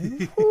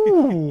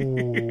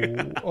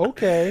 Ooh,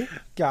 okay,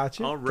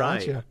 gotcha. All right.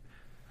 Gotcha.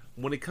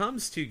 When it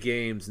comes to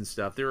games and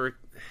stuff, there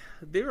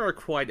are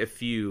quite a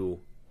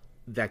few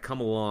that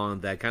come along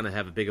that kind of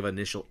have a big of an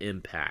initial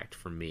impact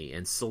for me.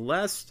 And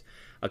Celeste,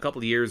 a couple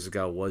of years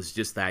ago, was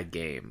just that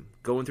game.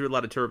 Going through a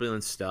lot of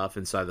turbulent stuff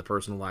inside the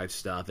personal life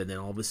stuff, and then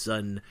all of a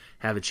sudden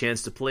have a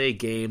chance to play a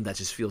game that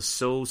just feels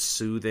so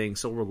soothing,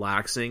 so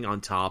relaxing,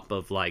 on top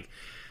of like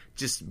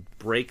just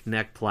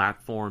breakneck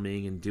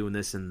platforming and doing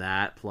this and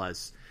that,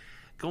 plus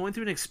going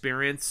through and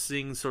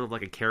experiencing sort of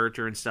like a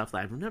character and stuff that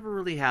I've never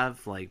really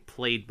have like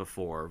played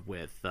before,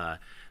 with the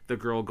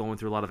girl going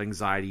through a lot of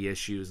anxiety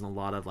issues and a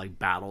lot of like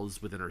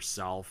battles within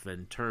herself.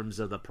 In terms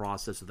of the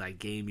process of that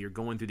game, you're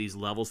going through these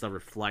levels that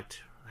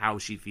reflect how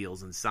she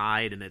feels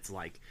inside, and it's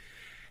like,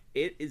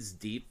 it is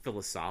deep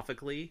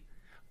philosophically,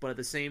 but at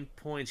the same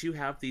point you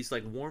have these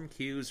like warm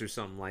cues or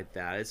something like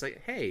that. It's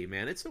like, hey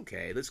man, it's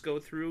okay, let's go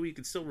through, you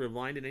can still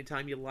rewind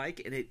anytime you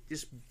like, and it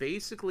just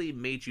basically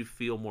made you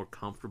feel more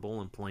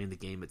comfortable in playing the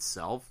game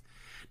itself.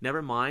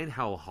 Never mind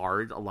how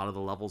hard a lot of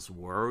the levels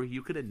were,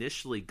 you could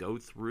initially go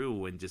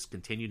through and just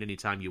continue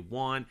anytime you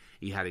want.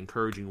 You had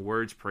encouraging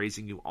words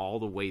praising you all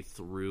the way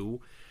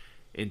through,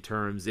 in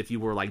terms if you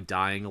were like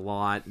dying a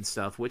lot and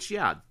stuff, which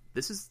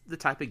this is the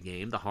type of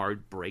game, the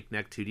hard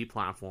breakneck 2D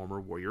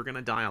platformer, where you're going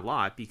to die a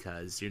lot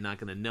because you're not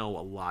going to know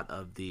a lot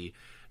of the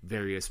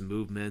various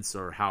movements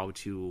or how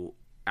to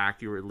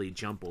accurately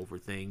jump over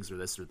things or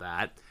this or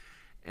that.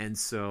 And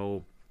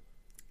so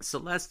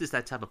Celeste is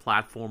that type of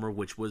platformer,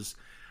 which was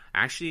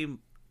actually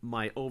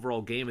my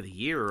overall game of the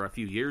year a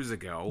few years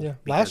ago. Yeah,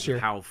 last year.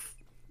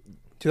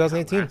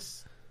 2018.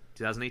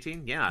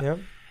 2018, yeah. Yep.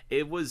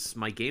 It was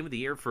my game of the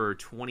year for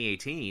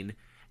 2018,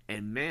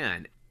 and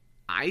man,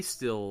 I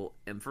still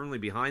am firmly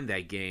behind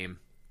that game,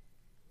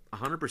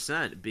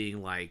 100%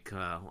 being like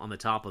on the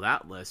top of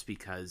that list,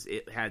 because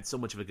it had so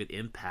much of a good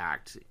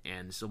impact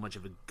and so much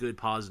of a good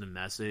positive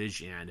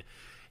message, and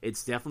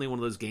it's definitely one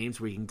of those games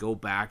where you can go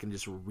back and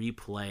just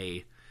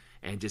replay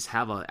and just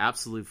have an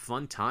absolute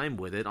fun time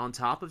with it, on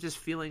top of just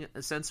feeling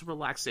a sense of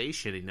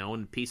relaxation,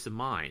 and peace of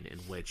mind, in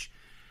which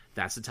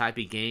that's the type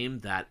of game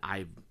that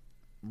I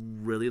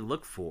really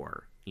look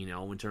for,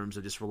 in terms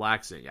of just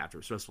relaxing after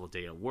a stressful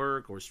day at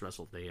work or a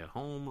stressful day at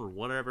home or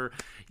whatever.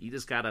 You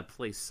just got to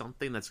play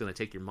something that's going to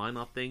take your mind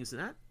off things,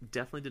 and that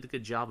definitely did a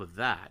good job of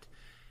that.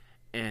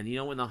 And,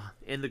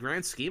 in the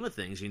grand scheme of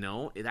things,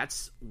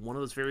 that's one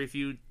of those very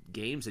few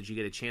games that you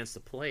get a chance to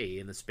play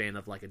in the span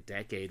of like a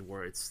decade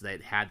where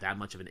that had that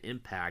much of an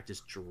impact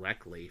just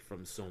directly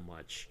from so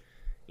much,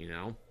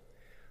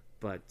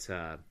 But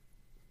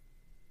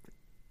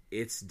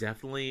it's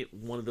definitely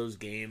one of those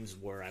games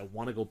where I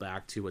want to go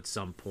back to at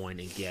some point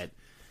and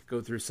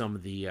go through some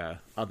of the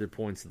other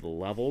points of the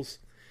levels.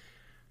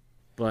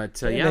 But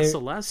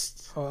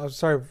Celeste. Oh, I'm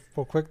sorry,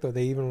 real quick though.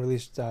 They even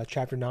released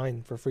Chapter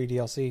 9 for free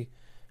DLC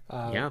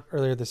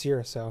earlier this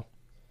year, so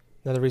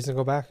another reason to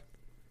go back.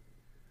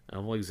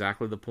 Well,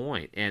 exactly the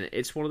point. And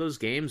it's one of those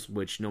games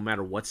which, no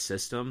matter what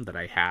system that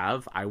I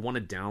have, I want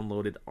to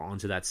download it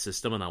onto that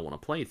system and I want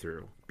to play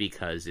through,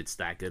 because it's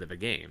that good of a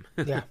game.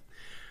 Yeah.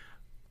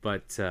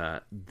 But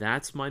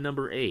that's my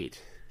number 8.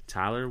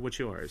 Tyler, what's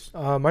yours?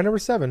 My number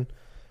 7,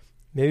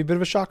 maybe a bit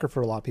of a shocker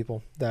for a lot of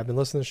people that have been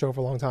listening to the show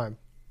for a long time.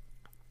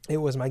 It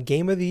was my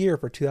game of the year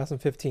for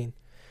 2015.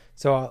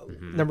 So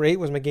number 8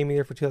 was my game of the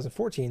year for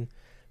 2014.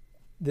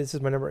 This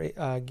is my number 8,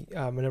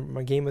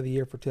 my game of the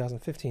year for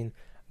 2015,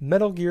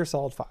 Metal Gear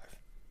Solid 5.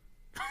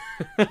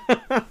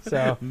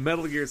 So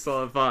Metal Gear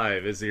Solid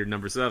 5 is your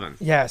number 7.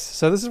 Yes.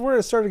 So this is where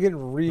it started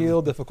getting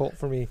real difficult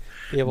for me.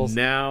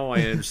 Now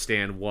I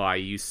understand why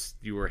you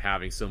were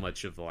having so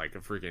much of like a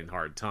freaking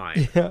hard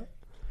time. Yeah.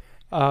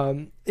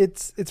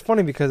 It's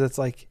funny because it's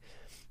like,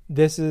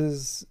 this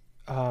is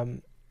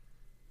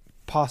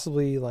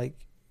possibly like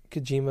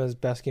Kojima's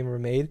best game ever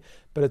made,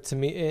 but to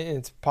me,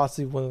 it's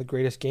possibly one of the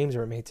greatest games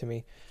ever made to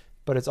me.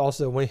 But it's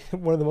also one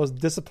of the most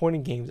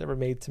disappointing games ever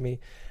made to me.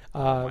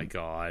 Oh my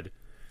god.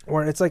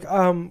 Where it's like,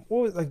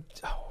 was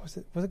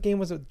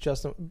it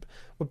Justin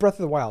with Breath of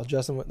the Wild?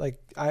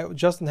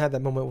 Justin had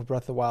that moment with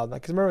Breath of the Wild,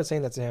 because I remember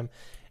saying that to him,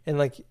 and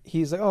like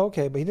he's like, oh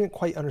okay, but he didn't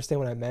quite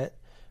understand what I meant.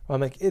 I'm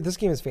like, this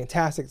game is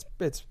fantastic.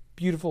 It's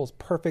beautiful. It's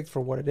perfect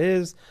for what it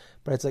is,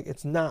 but it's like,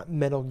 it's not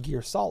Metal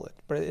Gear Solid,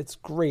 but it's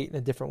great in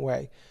a different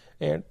way.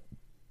 And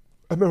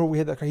I remember we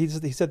had that. He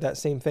said that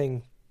same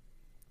thing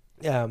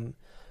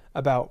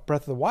about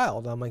Breath of the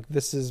Wild. I'm like,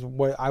 this is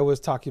what I was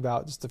talking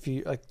about just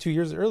 2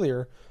 years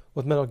earlier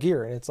with Metal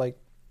Gear. And it's like,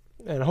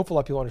 and hopefully a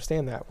lot of people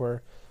understand that,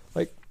 where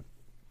like,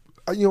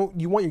 you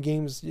want your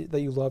games that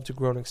you love to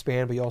grow and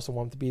expand, but you also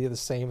want them to be the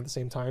same at the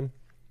same time,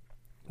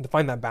 and to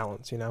find that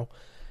balance,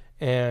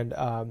 and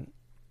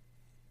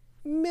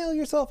Metal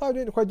Gear Solid 5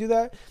 didn't quite do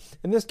that.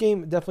 And this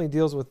game definitely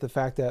deals with the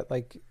fact that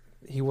like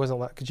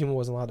Kojima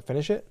wasn't allowed to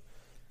finish it,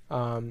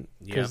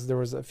 because there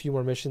was a few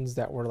more missions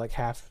that were like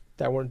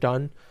that weren't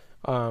done,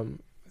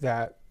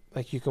 that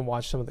like you can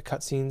watch some of the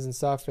cutscenes and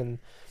stuff, and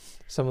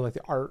some of like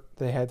the art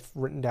they had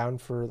written down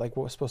for like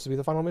what was supposed to be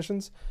the final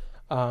missions.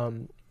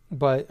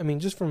 But I mean,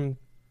 just from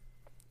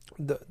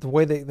the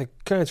way they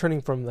kind of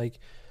turning from like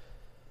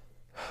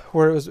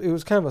where it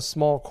was kind of a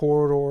small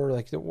corridor,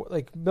 like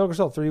Metal Gear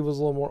Solid 3 was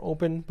a little more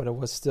open, but it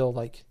was still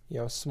like,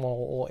 small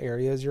little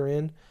areas you're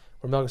in,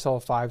 where Metal Gear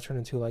Solid 5 turned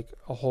into like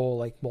a whole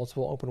like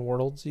multiple open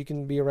worlds you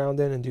can be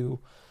around in and do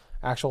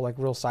actual like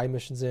real side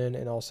missions in,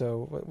 and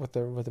also with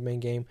the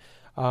main game.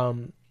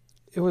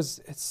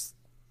 It's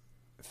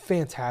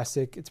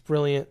fantastic. It's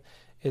brilliant.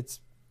 It's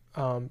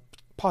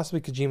possibly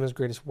Kojima's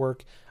greatest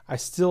work. I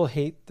still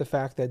hate the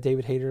fact that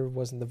David Hayter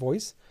wasn't the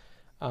voice,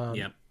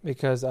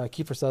 because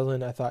Kiefer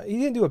Sutherland, I thought he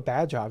didn't do a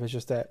bad job. It's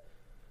just that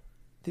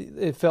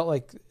it felt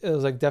like it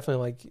was like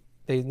definitely like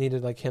they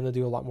needed like him to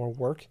do a lot more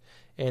work,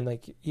 and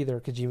like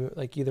either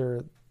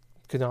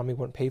Konami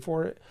wouldn't pay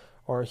for it,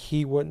 or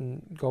he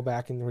wouldn't go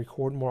back and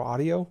record more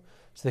audio,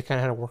 so they kind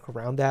of had to work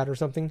around that or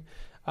something.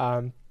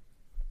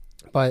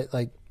 But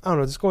like, I don't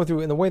know, just going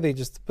through, and the way they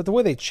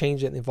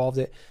changed it and evolved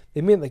it,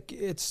 they made like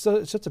it's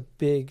such a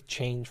big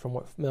change from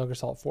what Metal Gear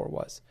Solid 4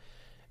 was,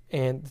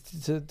 and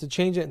to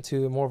change it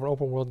into more of an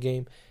open world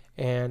game,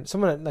 and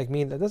someone like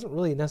me that doesn't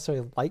really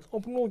necessarily like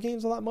open world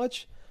games a lot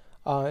much.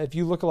 If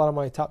you look at a lot of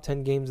my top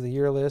 10 games of the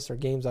year list, or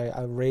games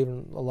I rave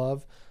and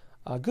love,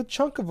 a good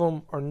chunk of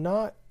them are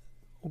not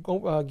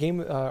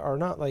are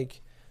not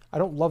like I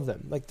don't love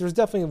them. Like there's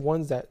definitely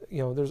ones that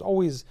there's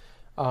always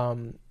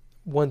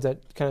ones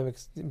that kind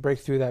of break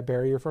through that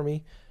barrier for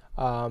me.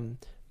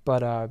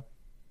 But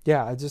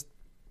yeah,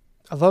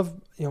 I love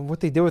what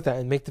they did with that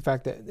and make the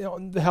fact that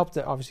the help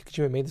that obviously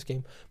Kojima made this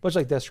game, much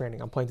like Death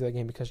Stranding. I'm playing through that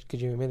game because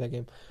Kojima made that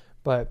game,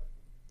 but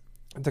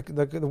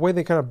the way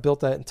they kind of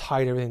built that and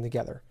tied everything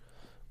together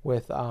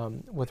with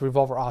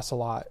Revolver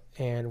Ocelot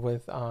and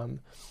with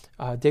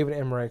David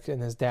Emmerich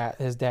and his dad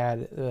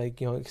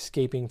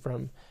escaping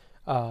from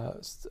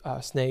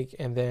Snake,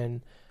 and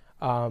then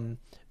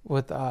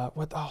with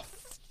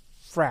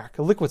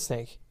Liquid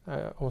Snake.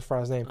 I almost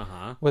forgot his name.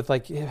 With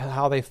like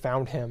how they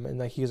found him and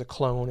like he was a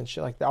clone and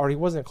shit like that. Or he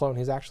wasn't a clone.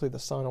 He's actually the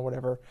son or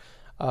whatever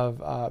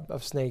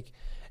of Snake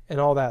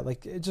and all that.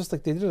 Like it just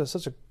like they did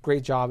such a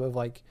great job of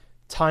like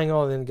tying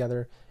all of them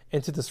together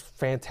into this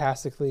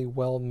fantastically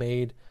well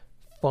made,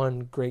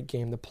 fun, great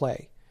game to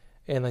play.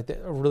 And like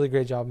a really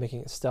great job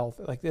making it stealth.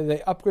 Like they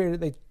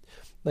upgraded.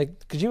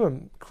 Like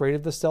Kojima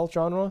created the stealth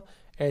genre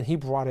and he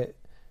brought it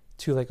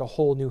to like a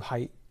whole new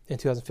height in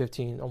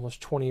 2015, almost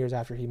 20 years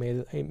after he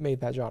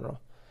made that genre.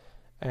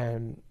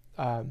 And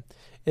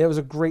it was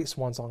a great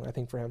swan song, I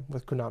think, for him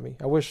with Konami.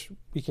 I wish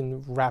we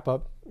can wrap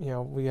up. We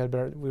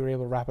were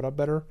able to wrap it up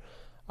better.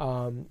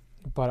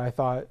 But I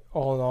thought,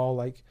 all in all,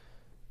 like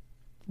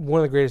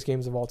one of the greatest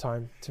games of all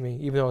time to me,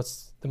 even though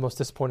it's the most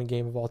disappointing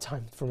game of all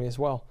time for me as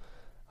well.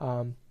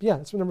 Yeah,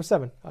 that's number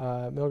 7,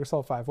 Metal Gear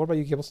Solid 5. What about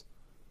you, Gibbles?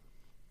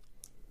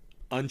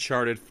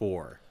 Uncharted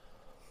 4.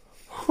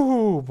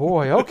 Oh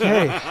boy.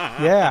 Okay.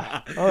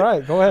 Yeah. All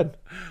right. Go ahead.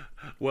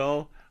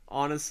 Well,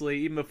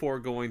 honestly, even before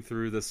going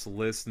through this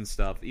list and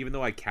stuff, even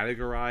though I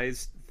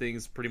categorized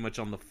things pretty much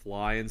on the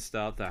fly and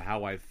stuff,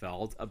 how I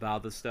felt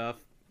about the stuff,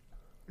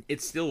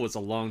 it still was a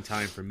long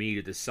time for me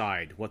to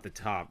decide what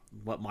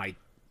my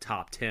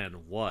top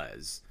 10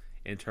 was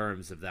in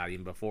terms of that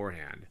even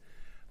beforehand.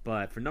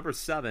 But for number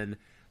 7,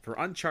 for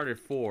Uncharted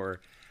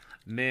 4,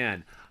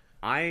 man,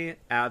 I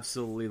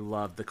absolutely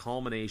loved the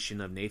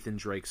culmination of Nathan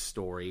Drake's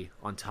story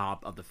on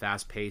top of the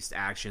fast-paced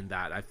action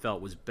that I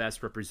felt was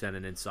best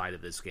represented inside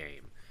of this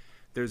game.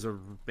 There's a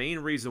main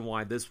reason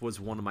why this was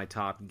one of my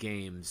top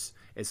games.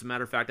 As a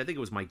matter of fact, I think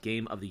it was my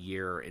game of the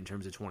year in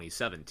terms of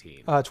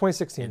 2017.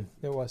 2016,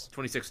 it was.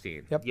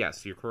 2016. Yep.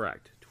 Yes, you're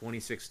correct.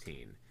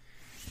 2016.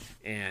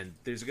 And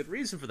there's a good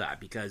reason for that,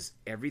 because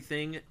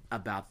everything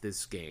about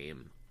this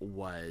game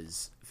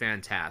was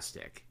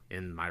fantastic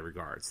in my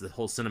regards. The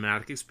whole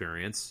cinematic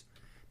experience,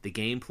 the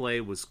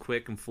gameplay was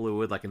quick and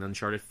fluid like an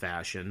Uncharted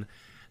fashion.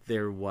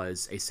 There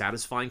was a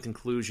satisfying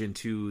conclusion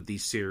to the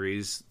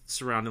series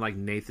surrounding like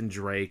Nathan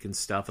Drake and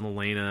stuff and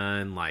Elena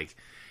and like,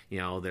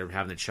 they're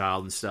having a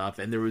child and stuff.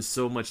 And there was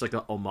so much like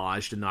a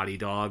homage to Naughty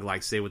Dog,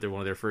 like say with one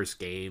of their first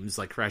games,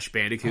 like Crash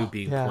Bandicoot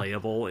being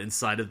playable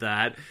inside of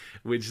that,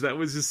 which that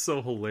was just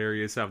so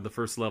hilarious, having the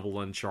first level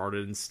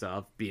Uncharted and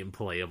stuff being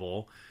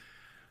playable.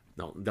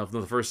 No,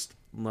 the first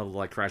level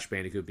like Crash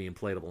Bandicoot being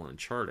playable in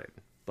Uncharted.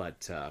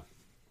 But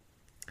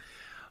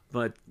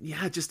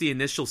yeah, just the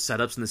initial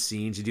setups and the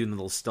scenes, you do the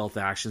little stealth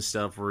action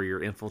stuff where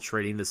you're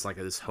infiltrating this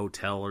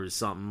hotel or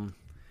something,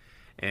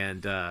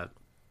 and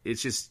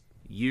it's just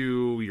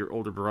you, your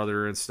older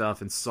brother and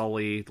stuff, and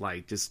Sully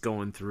like just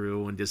going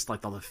through and just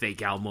like all the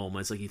fake out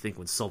moments, like you think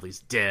when Sully's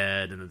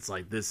dead, and it's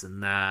like this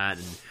and that,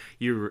 and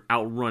you're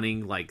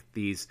outrunning like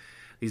these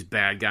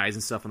bad guys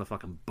and stuff on a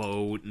fucking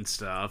boat and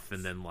stuff,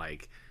 and then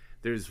like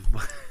there's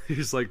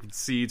like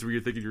scenes where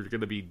you're thinking you're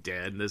gonna be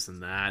dead and this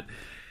and that.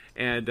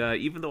 And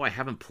even though I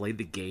haven't played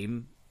the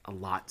game a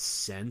lot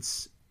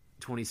since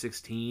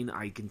 2016,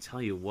 I can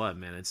tell you what,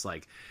 man, it's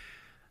like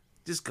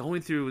just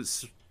going through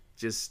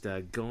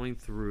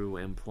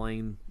and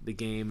playing the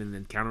game and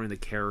encountering the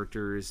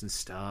characters and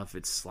stuff.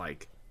 It's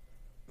like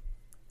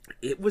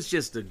it was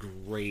just a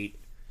great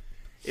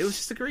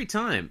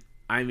time.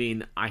 I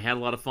mean, I had a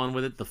lot of fun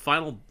with it. The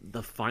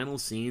final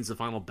scenes, the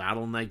final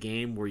battle in that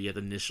game, where you had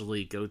to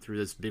initially go through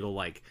this big old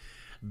like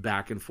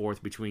back and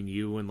forth between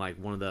you and like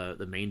one of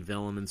the main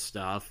villain and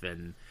stuff,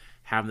 and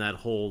having that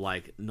whole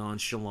like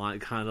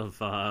nonchalant kind of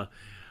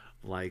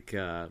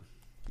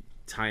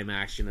time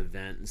action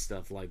event and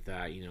stuff like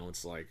that.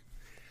 It's like,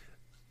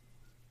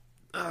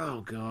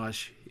 oh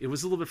gosh, it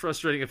was a little bit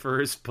frustrating at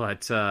first,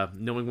 but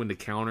knowing when to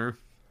counter.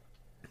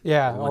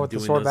 Yeah, with the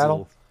sword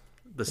battle.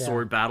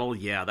 Sword battle,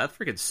 yeah, that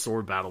freaking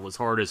sword battle was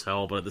hard as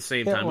hell, but at the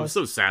same time, it was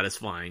so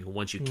satisfying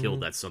once you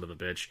killed that son of a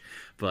bitch.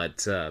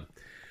 But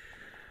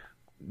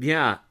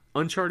yeah,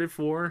 Uncharted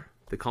 4,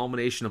 the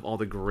culmination of all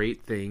the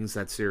great things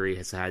that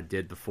series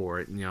did before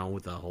it,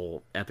 with the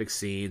whole epic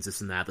scenes, this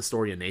and that, the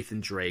story of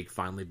Nathan Drake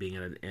finally being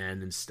at an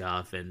end and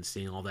stuff, and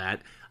seeing all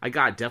that.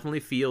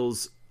 Definitely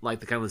feels like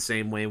the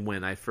same way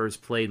when I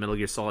first played Metal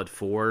Gear Solid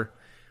 4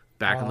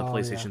 back on the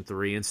PlayStation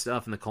 3 and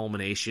stuff, and the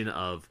culmination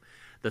of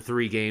the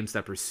 3 games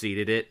that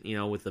preceded it,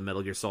 with the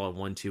Metal Gear Solid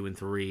 1, 2, and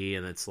 3,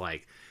 and it's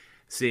like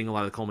seeing a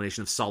lot of the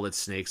culmination of Solid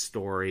Snake's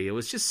story. It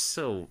was just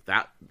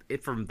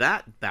from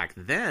that back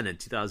then in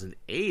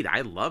 2008,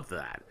 I loved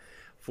that.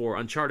 For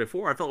Uncharted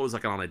 4, I felt it was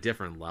like on a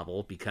different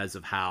level because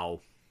of how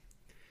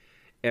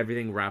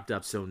everything wrapped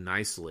up so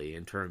nicely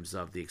in terms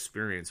of the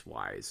experience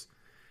wise,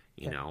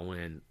 you know,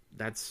 and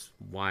that's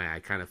why I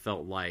kind of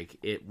felt like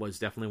it was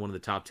definitely one of the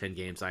top 10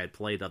 games I had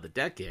played of the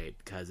decade,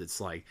 because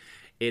it's like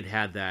it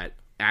had that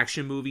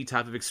action movie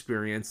type of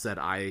experience that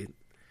I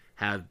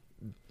have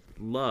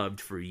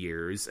loved for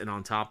years, and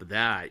on top of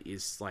that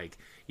is like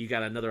you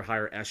got another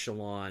higher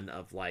echelon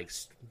of like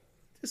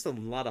just a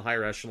lot of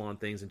higher echelon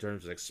things in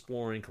terms of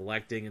exploring,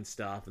 collecting, and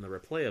stuff, and the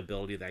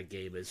replayability of that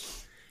game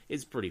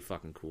is pretty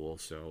fucking cool.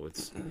 So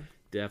it's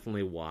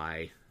definitely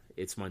why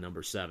it's my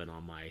number 7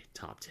 on my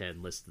top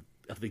 10 list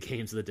of the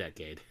games of the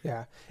decade.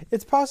 Yeah,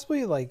 it's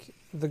possibly like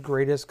the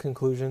greatest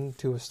conclusion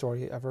to a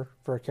story ever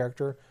for a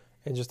character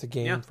in just a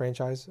game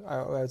franchise,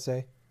 I would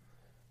say.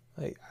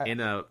 Like,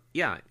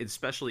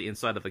 especially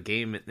inside of a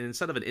game,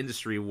 inside of an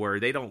industry where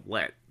they don't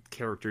let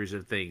characters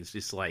and things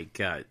just like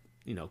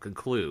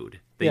conclude.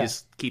 They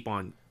just keep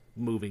on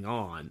moving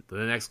on to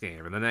the next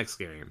game and the next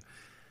game.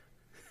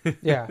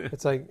 Yeah,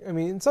 it's like, I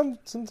mean, some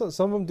of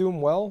them do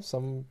them well,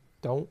 some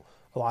don't,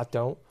 a lot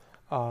don't.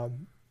 But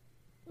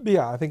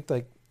yeah, I think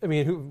like, I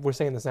mean, we're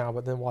saying this now,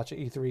 but then watch at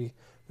E3,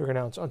 they're going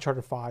to announce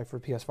Uncharted 5 for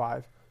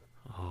PS5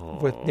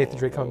 with Nathan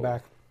Drake coming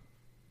back,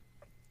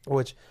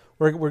 which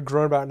we're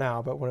grown about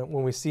now. But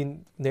when we see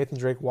Nathan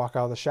Drake walk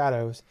out of the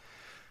shadows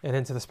and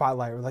into the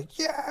spotlight, we're like,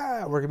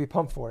 yeah, we're gonna be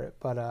pumped for it.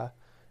 But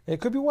it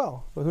could be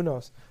well, but who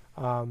knows?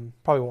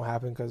 Probably won't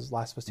happen because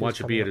Last of Us 2.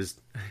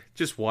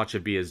 Just watch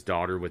it be his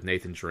daughter with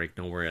Nathan Drake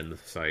nowhere in the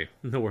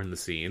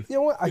scene. You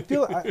know what? I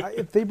feel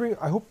if they bring,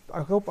 I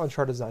hope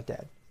Uncharted's not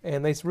dead,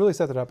 and they really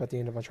set that up at the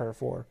end of Uncharted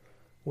 4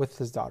 with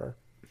his daughter.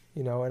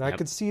 You know, and I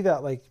could see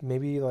that like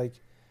maybe like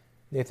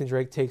Nathan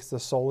Drake takes the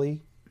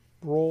Sully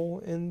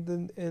role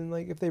in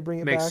like if they bring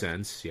it makes back,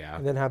 sense, yeah,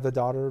 and then have the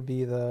daughter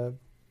be the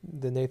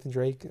Nathan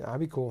Drake. I'd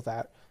be cool with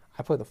that.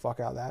 I play the fuck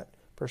out of that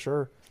for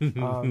sure.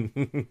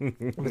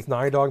 If it's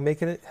Naughty Dog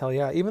making it, hell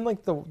yeah. Even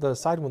like the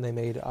side one they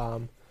made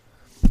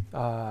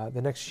the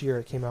next year,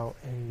 it came out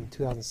in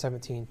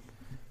 2017,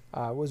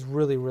 was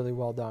really, really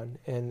well done,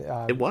 and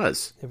it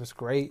was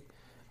great.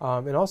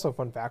 And also,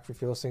 fun fact,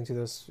 if you're listening to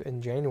this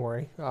in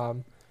January,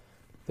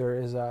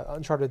 there is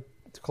Uncharted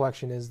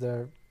Collection is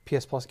the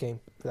PS Plus game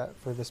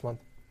for this month.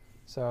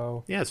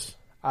 So yes,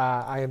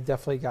 I have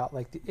definitely got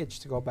like the itch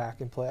to go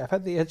back and play. I've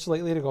had the itch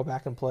lately to go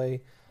back and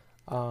play.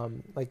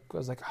 Like I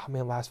was like, oh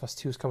man, Last of Us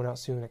 2 is coming out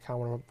soon. I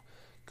kind of want to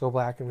go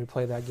back and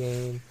replay that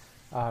game.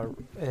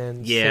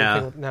 And same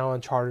thing with now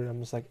Uncharted.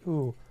 I'm just like,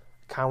 ooh,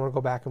 I kind of want to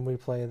go back and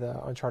replay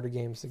the Uncharted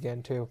games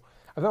again too.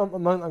 I'm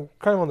kind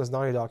of on this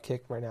Naughty Dog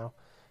kick right now.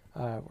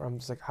 Where I'm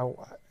just like,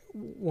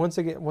 once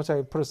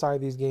I put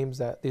aside these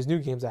new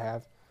games I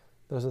have,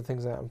 those are the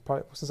things that I'm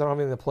probably, since I don't have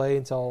anything to play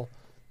until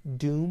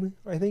Doom,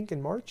 I think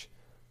in March.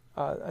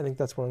 I think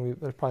that's probably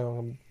what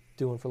I'm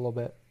doing for a little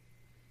bit.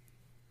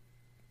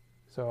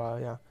 So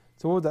yeah.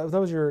 So what was that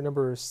was your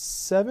number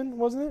 7,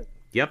 wasn't it?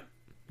 Yep.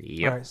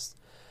 All right.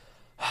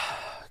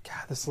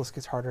 God, this list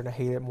gets harder, and I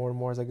hate it more and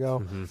more as I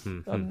go.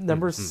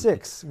 Number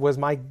 6 was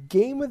my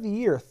game of the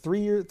year,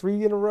 3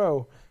 in a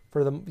row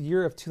for the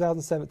year of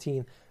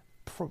 2017.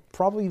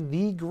 Probably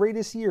the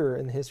greatest year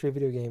in the history of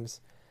video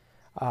games.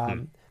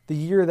 The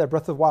year that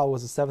Breath of the Wild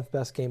was the 7th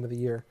best game of the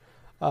year.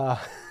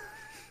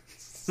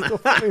 So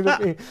funny to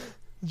me.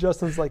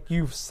 Justin's like,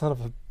 you son of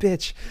a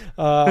bitch.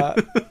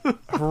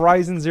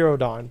 Horizon Zero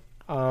Dawn.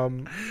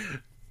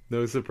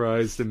 No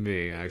surprise to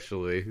me,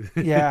 actually.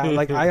 Yeah,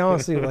 like I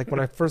honestly, like when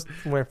I first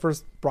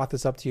brought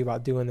this up to you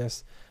about doing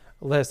this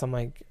list, I'm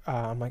like,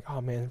 oh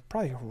man,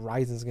 probably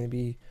Horizon's gonna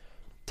be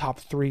top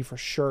 3 for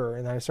sure.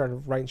 And then I started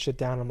writing shit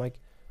down. I'm like,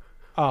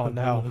 oh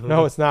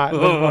no, it's not.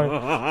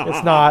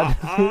 It's not.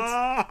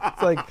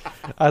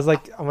 It's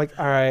like I'm like,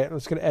 all right, I'm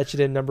just gonna etch it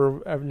in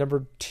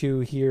number 2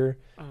 here.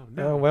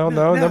 Oh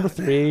no, number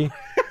 3.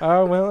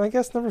 Oh well, I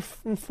guess number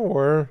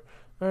 4.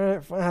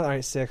 All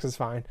right, 6 is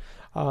fine.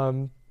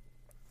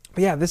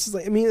 But yeah, this is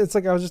like, I mean, it's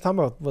like I was just talking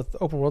about with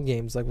open world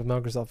games, like with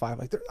Metal Gear Solid 5.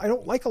 Like, I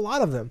don't like a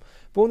lot of them,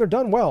 but when they're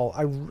done well,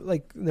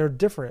 they're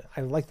different.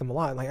 I like them a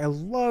lot. Like, I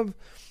love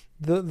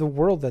the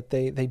world that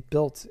they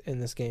built in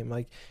this game.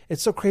 Like,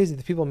 it's so crazy.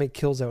 The people who made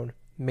Killzone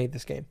made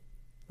this game.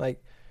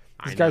 Like,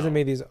 these guys that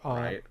made these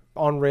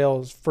on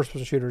rails first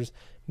person shooters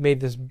made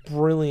this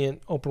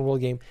brilliant open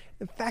world game.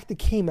 In fact, it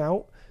came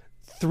out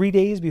 3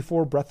 days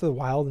before Breath of the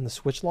Wild and the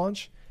Switch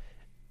launch.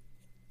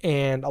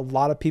 And a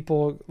lot of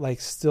people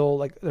there's still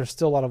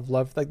a lot of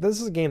love. Like, this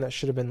is a game that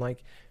should have been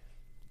like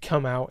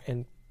come out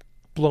and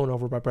blown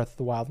over by Breath of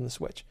the Wild and the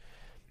Switch.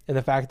 And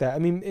the fact that, I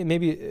mean,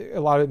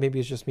 a lot of it maybe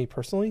is just me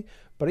personally,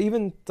 but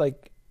even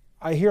like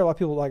I hear a lot of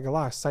people like a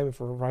lot of excitement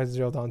for Horizon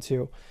Zero Dawn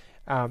 2.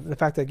 The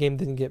fact that game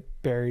didn't get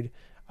buried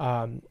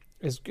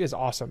is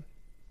awesome.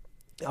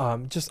 I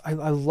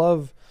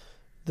love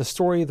the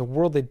story, the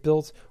world they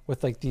built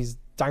with like these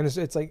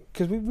dinosaurs. It's like,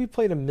 because we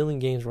played a million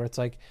games where it's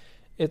like,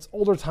 it's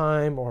older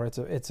time, or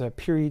it's a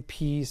period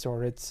piece,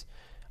 or it's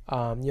like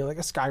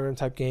a Skyrim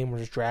type game where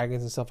there's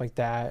dragons and stuff like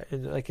that,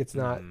 and like it's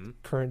not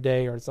current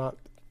day or it's not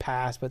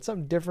past, but it's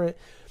something different.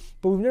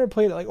 But we've never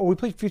played it like, we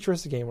played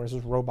futuristic game where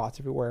there's just robots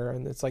everywhere,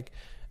 and it's like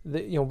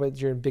but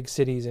you're in big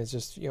cities and it's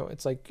just,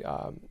 it's like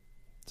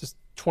just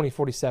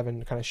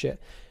 2047 kind of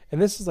shit.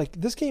 And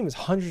this game is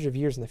hundreds of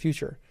years in the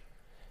future.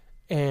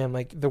 And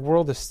like the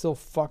world is still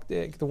fucked.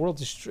 The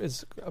world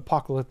is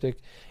apocalyptic,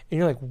 and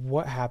you're like,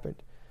 what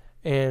happened?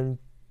 And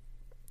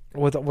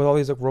with all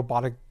these like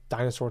robotic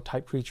dinosaur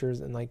type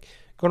creatures, and like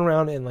going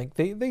around, and like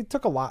they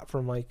took a lot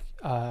from like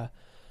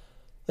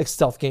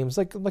stealth games,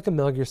 like a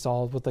Metal Gear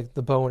Solid with like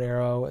the bow and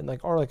arrow, and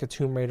like, or like a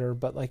Tomb Raider.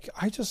 But like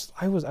I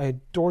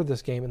adored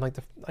this game, and like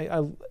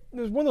it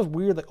was one of those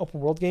weird like open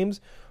world games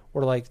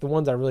where like the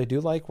ones I really do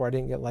like, where I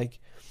didn't get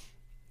like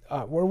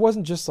where it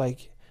wasn't just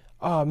like,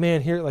 oh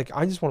man, here, like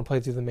I just want to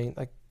play through the main,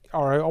 like,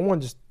 or I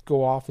want to just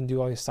go off and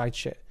do all this side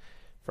shit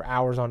for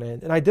hours on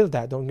end. And I did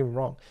that, don't get me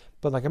wrong.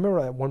 But like I remember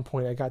at one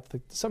point I got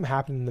something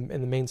happened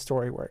in the main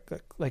story where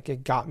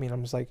it got me, and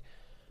I'm just like,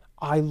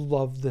 I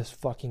love this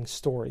fucking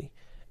story,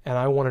 and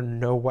I want to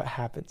know what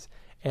happens.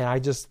 And I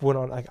just went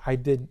on, like I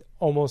did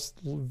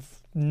almost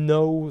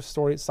no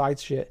story side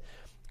shit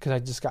because I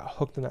just got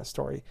hooked in that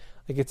story.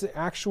 Like it's an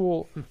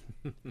actual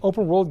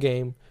open world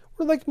game.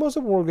 Like most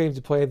of the world games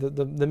you play,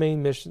 the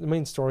main mission, the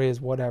main story is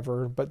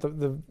whatever, but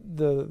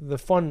the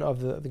fun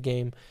of the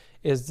game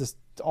is just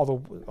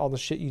all the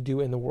shit you do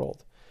in the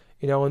world,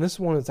 And this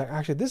one is like,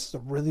 actually, this is a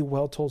really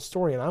well told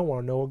story, and I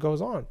want to know what goes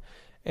on,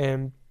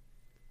 and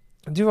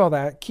do all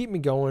that, keep me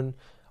going.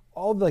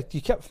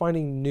 You kept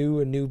finding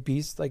new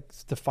beasts like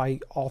to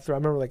fight all through. I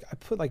remember like I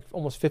put like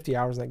almost 50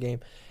 hours in that game,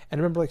 and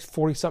I remember like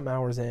 40 something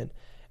hours in,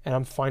 and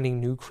I'm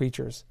finding new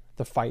creatures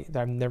to fight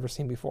that I've never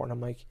seen before, and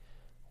I'm like,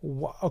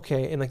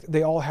 okay, and like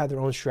they all had their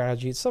own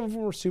strategies. Some of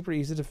them were super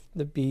easy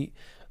to beat.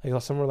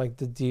 Like some were like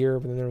the deer,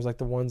 but then there was like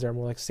the ones that are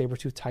more like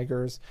saber-toothed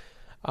tigers.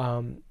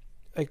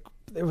 Like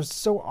it was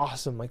so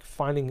awesome. Like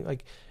finding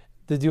like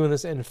doing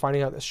this and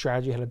finding out the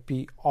strategy how to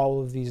beat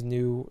all these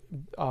new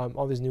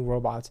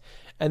robots.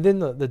 And then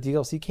the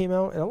DLC came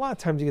out, and a lot of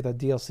times you get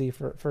the DLC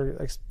for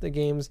like the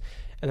games,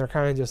 and they're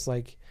kind of just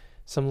like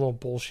some little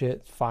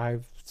bullshit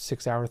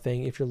 5-6 hour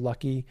thing if you're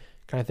lucky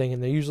kind of thing,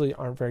 and they usually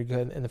aren't very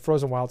good. And the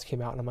Frozen Wilds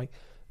came out, and I'm like,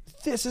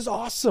 this is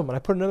awesome. And I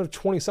put another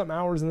 20 something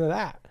hours into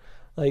that.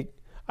 Like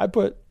I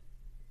put,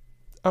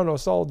 I don't know, a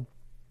solid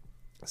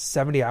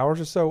 70 hours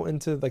or so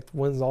into like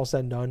when it's all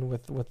said and done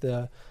with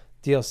the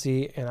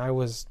DLC. And I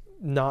was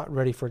not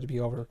ready for it to be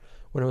over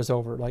when it was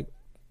over. Like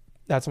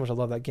that's how much I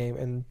love that game.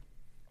 And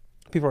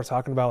people are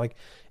talking about like,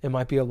 it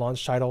might be a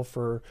launch title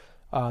for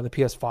the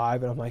PS5,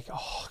 and I'm like,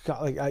 oh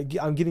god, like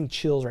I'm getting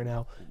chills right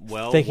now.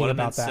 Well, thinking what an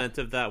about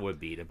incentive that would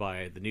be to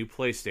buy the new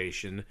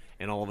PlayStation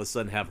and all of a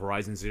sudden have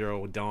Horizon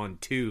Zero Dawn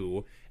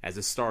 2 as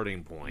a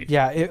starting point.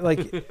 Yeah,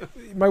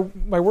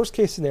 my worst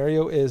case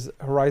scenario is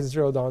Horizon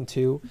Zero Dawn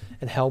 2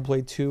 and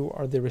Hellblade 2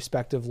 are the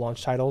respective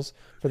launch titles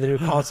for the new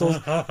consoles,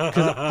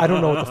 because I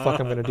don't know what the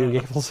fuck I'm gonna do,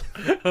 Gables.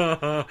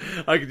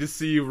 I could just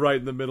see you right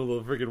in the middle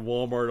of a freaking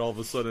Walmart. All of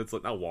a sudden, it's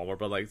like not Walmart,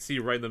 but like see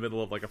you right in the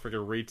middle of like a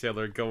freaking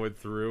retailer going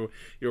through.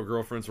 Your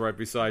girlfriend's right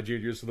beside you,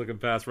 and you're just looking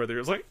past right there.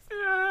 It's like,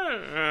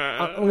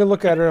 I'm gonna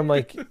look at her. I'm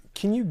like,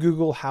 can you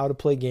Google how to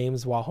play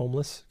games while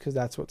homeless? Because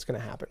that's what's gonna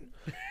happen.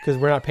 Because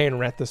we're not paying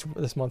rent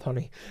this month,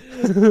 honey.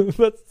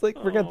 But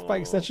like we're gonna buy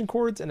extension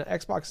cords and an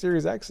Xbox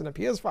Series X and a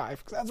PS5.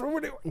 Because that's what we're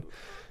doing.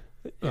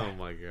 Yeah. Oh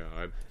my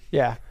god.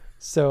 Yeah.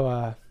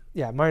 So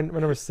my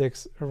number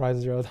 6,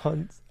 Horizon Zero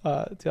Dawn,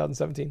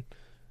 2017,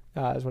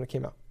 is when it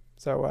came out.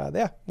 So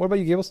what about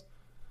you, Gables?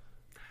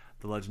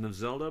 The Legend of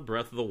Zelda: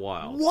 Breath of the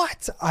Wild.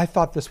 What? I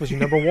thought this was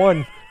your number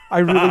 1. I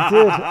really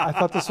did. I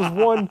thought this was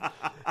 1.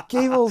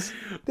 Gables,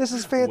 this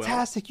is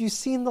fantastic. You've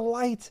seen the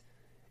light.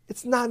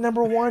 It's not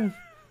number 1.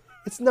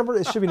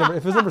 It should be number.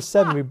 If it was number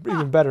 7, it'd be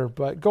even better.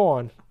 But go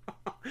on.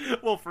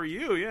 Well, for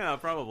you, yeah,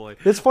 probably.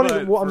 It's funny.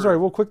 I'm sorry.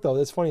 Real quick though,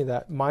 it's funny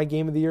that my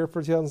game of the year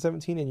for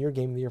 2017 and your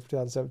game of the year for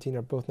 2017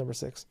 are both number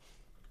 6.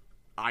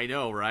 I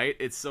know, right?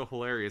 It's so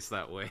hilarious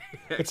that way.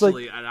 It's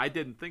Actually, like, I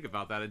didn't think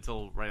about that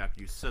until right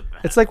after you said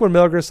that. It's like when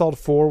Metal Gear Solid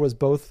 4 was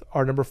both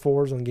our number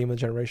 4s on Game of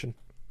the Generation.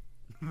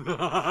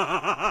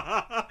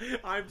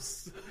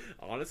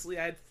 Honestly,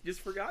 I had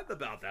just forgotten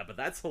about that, but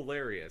that's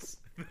hilarious.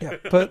 Yeah,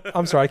 but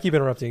I'm sorry, I keep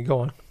interrupting you. Go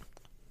on.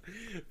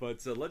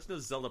 But Legend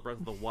of Zelda: Breath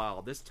of the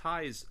Wild, this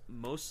ties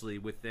mostly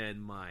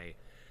within my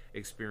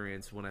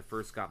experience when I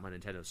first got my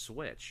Nintendo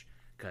Switch,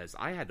 because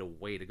I had to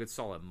wait a good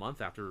solid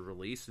month after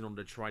release in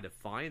order to try to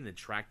find and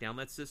track down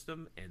that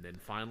system, and then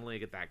finally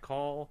get that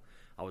call.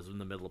 I was in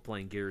the middle of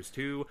playing Gears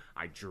 2.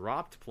 I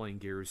dropped playing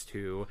Gears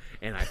 2,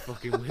 and I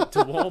fucking went to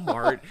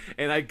Walmart,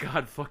 and I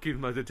got fucking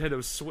my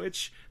Nintendo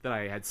Switch that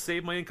I had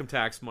saved my income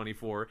tax money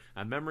for,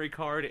 a memory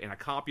card, and a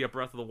copy of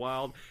Breath of the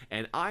Wild,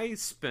 and I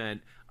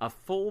spent a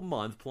full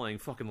month playing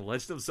fucking The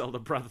Legend of Zelda: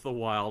 Breath of the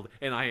Wild,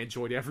 and I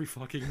enjoyed every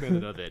fucking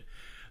minute of it.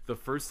 The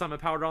first time I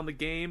powered on the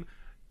game,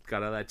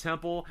 got out of that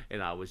temple,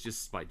 and I was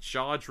just, my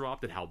jaw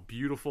dropped at how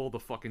beautiful the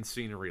fucking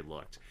scenery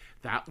looked.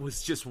 That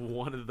was just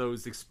one of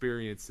those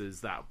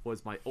experiences that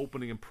was my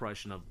opening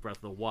impression of Breath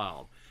of the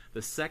Wild.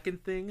 The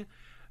second thing,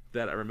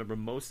 that I remember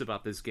most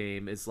about this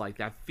game is like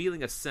that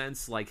feeling of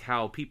sense, like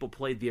how people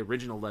played the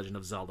original Legend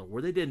of Zelda,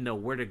 where they didn't know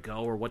where to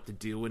go or what to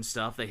do and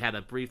stuff. They had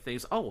a brief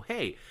things. Oh,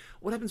 hey,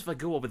 what happens if I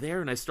go over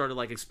there? And I started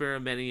like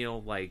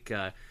experimenting, like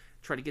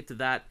try to get to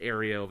that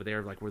area over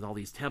there, like where all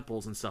these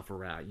temples and stuff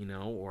are at,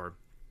 or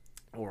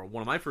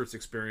one of my first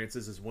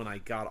experiences is when I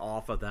got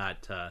off of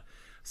that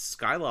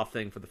Skyloft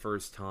thing for the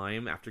first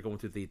time after going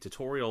through the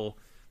tutorial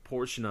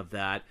portion of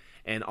that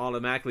and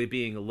automatically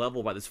being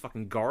leveled by this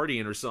fucking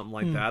guardian or something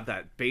like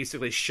that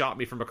basically shot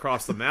me from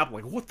across the map.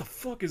 Like, what the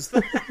fuck is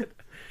that?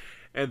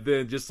 And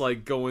then just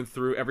like going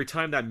through every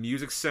time that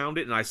music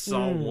sounded and I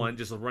saw one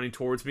just running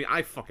towards me,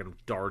 I fucking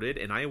darted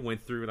and I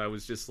went through and I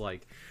was just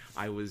like,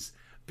 I was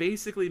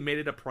basically made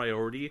it a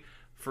priority.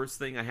 First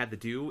thing I had to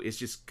do is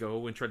just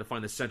go and try to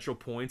find the central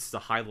points to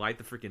highlight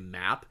the freaking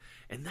map.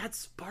 And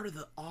that's part of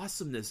the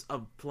awesomeness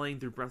of playing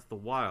through Breath of the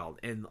Wild.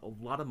 And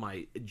a lot of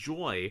my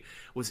joy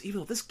was, even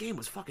though this game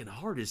was fucking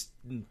hard as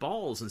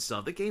balls and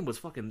stuff, the game was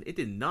fucking, it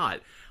did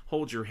not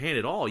hold your hand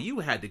at all.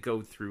 You had to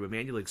go through and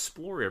manually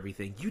explore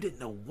everything. You didn't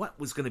know what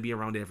was going to be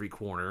around every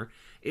corner.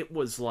 It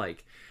was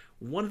like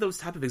one of those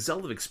type of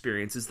Zelda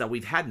experiences that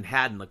we hadn't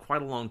had in like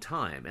quite a long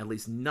time. At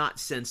least not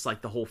since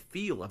like the whole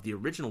feel of the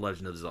original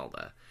Legend of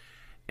Zelda.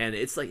 And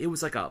it's like, it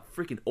was like a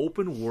freaking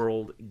open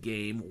world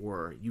game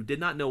where you did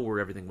not know where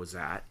everything was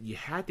at. You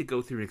had to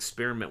go through and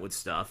experiment with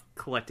stuff,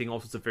 collecting all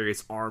sorts of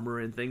various armor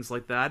and things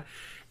like that.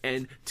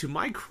 And to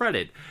my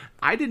credit,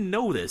 I didn't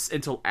know this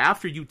until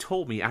after you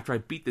told me, after I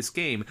beat this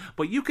game,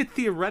 but you could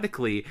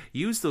theoretically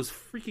use those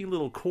freaking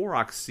little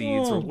Korok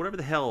seeds or whatever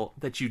the hell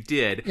that you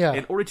did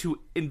in order to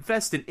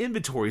invest in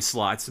inventory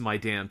slots in my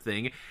damn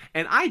thing.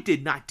 And I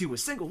did not do a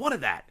single one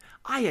of that.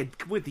 I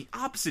had went the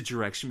opposite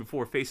direction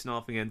before facing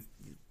off against,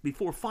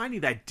 before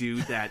finding that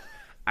dude that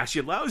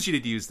actually allows you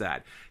to use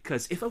that.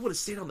 Because if I would have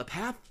stayed on the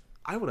path,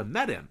 I would have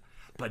met him.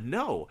 But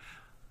no,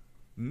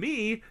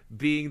 me,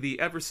 being the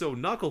ever-so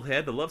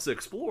knucklehead that loves to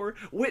explore,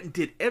 went and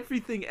did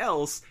everything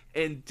else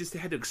and just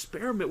had to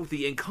experiment with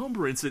the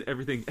encumbrance and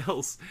everything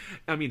else.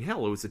 I mean,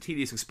 hell, it was a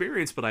tedious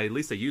experience, but at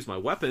least I used my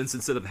weapons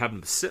instead of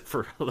having them sit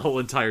for the whole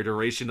entire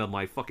duration of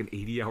my fucking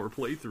 80-hour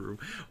playthrough.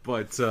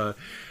 But,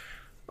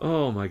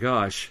 oh my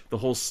gosh, the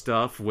whole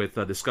stuff with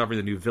discovering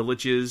the new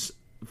villages,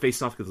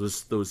 faced off with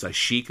those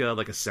Sheikah,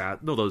 like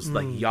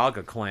like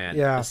Yaga clan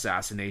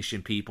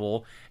assassination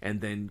people, and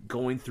then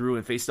going through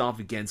and faced off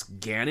against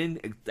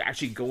Ganon,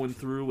 actually going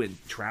through and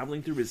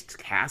traveling through his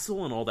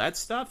castle and all that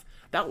stuff.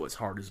 That was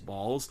hard as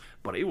balls,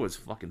 but it was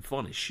fucking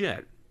fun as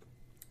shit.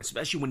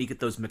 Especially when you get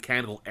those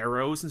mechanical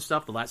arrows and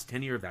stuff, the last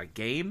tenure of that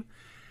game.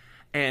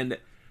 And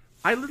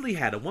I literally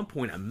had at one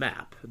point a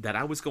map that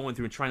I was going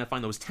through and trying to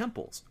find those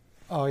temples.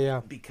 Oh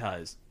yeah.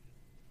 Because,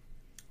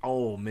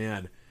 oh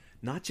man,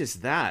 not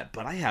just that,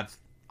 but I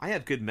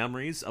have good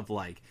memories of,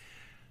 like,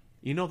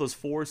 those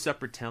 4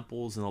 separate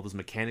temples and all those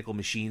mechanical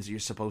machines that you're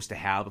supposed to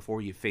have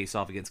before you face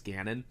off against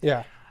Ganon.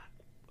 Yeah.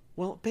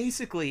 Well,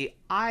 basically,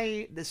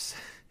 oh,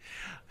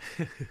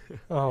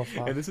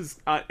 fuck. And this is,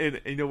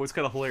 and you know what's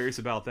kind of hilarious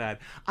about that?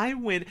 I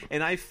went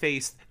and I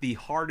faced the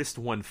hardest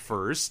one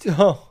first.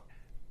 Oh.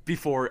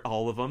 Before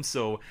all of them,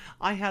 so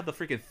I had the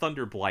freaking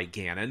Thunderblight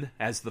Ganon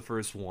as the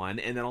first one,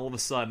 and then all of a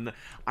sudden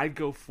I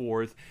go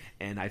forth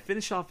and I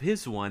finish off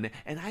his one,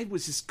 and I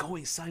was just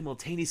going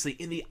simultaneously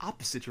in the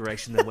opposite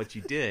direction than what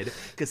you did,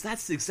 because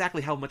that's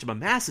exactly how much of a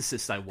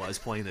masochist I was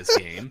playing this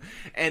game,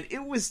 and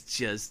it was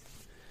just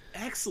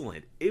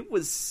excellent. It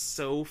was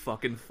so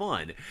fucking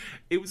fun.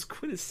 It was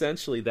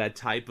quintessentially that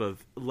type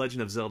of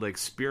Legend of Zelda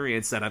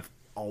experience that I've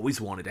always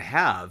wanted to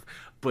have.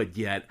 But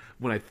yet,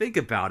 when I think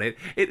about it,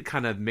 it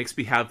kind of makes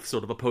me have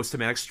sort of a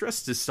post-traumatic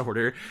stress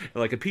disorder,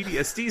 like a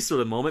PTSD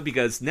sort of moment,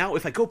 because now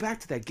if I go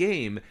back to that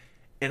game,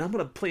 and I'm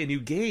going to play a new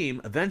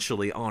game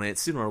eventually on it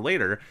sooner or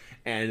later,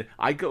 and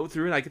I go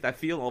through and I get that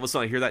feel, all of a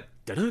sudden I hear that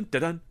dun dun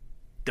dun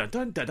dun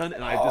dun dun dun,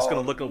 and I'm just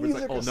going to look over and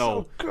it's like, oh no.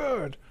 So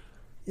good.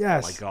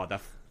 Yes.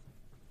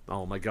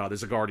 Oh my god,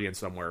 there's a guardian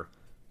somewhere.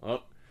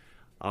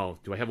 Oh,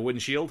 do I have a wooden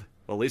shield?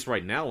 Well, at least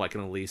right now I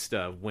can at least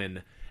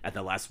win. At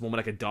the last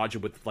moment, I could dodge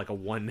it with, like, a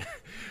 1.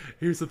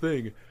 Here's the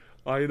thing.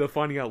 I end up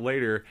finding out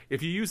later,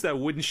 if you use that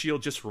wooden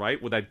shield just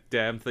right, where that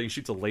damn thing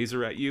shoots a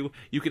laser at you,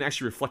 you can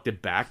actually reflect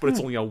it back, but it's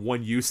only a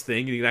one-use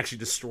thing, and you can actually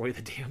destroy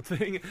the damn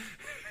thing.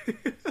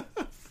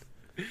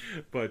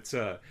 But,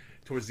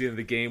 towards the end of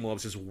the game, while I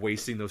was just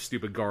wasting those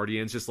stupid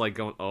guardians, just, like,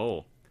 going,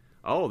 oh,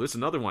 there's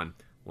another one.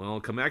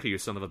 Well, come back here, you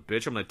son of a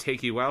bitch. I'm going to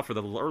take you out for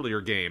the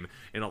earlier game.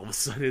 And all of a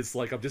sudden, it's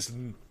like I'm just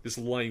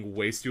laying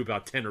waste to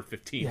about 10 or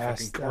 15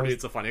 fucking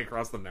guardians of finding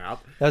across the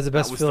map. That was the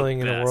best feeling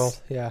in the world.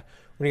 Yeah.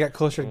 When you got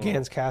closer to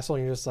Ganon's castle,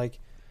 and you're just like,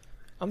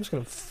 I'm just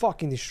going to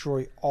fucking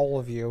destroy all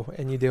of you.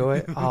 And you do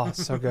it. Oh,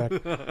 so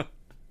good.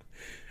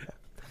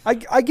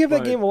 I give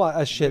that game a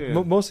lot of shit.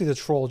 Mostly the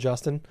troll,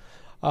 Justin.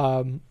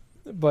 But,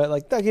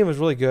 like, that game was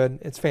really good.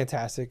 It's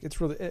fantastic. It's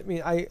really, I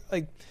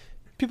mean,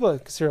 people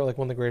consider it like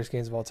one of the greatest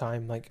games of all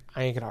time. Like,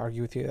 I ain't gonna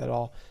argue with you at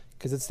all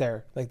because it's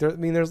there. Like, there's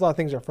a lot of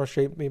things that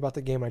frustrate me about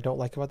the game. I don't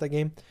like about that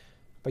game,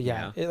 but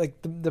yeah. It,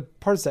 like the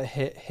parts that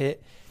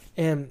hit,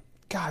 and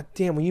god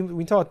damn, when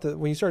you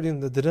started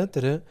doing the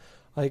da-da-da-da,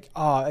 like,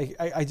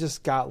 I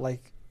just got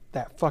like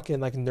that fucking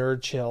like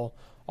nerd chill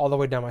all the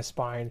way down my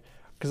spine.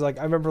 Because like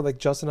I remember like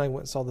Justin and I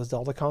went and saw the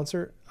Zelda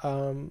concert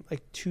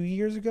like 2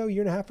 years ago,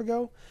 year and a half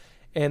ago,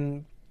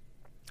 and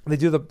they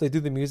do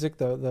the music,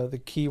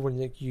 the key when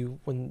you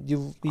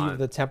leave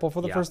the temple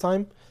for the first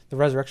time, the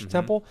resurrection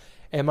temple,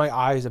 and my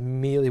eyes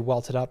immediately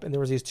welted up, and there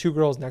was these two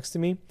girls next to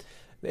me,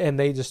 and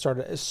they just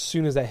started, as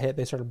soon as that hit,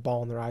 they started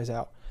bawling their eyes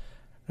out.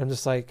 And I'm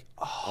just like,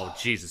 oh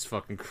Jesus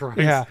fucking Christ.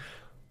 Yeah.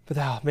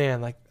 But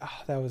man, like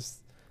that was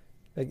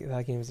like,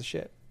 that game was the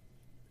shit.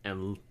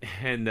 And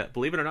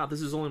believe it or not,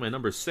 this is only my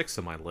number 6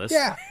 on my list.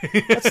 Yeah,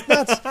 that's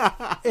nuts.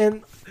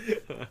 And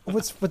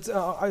what's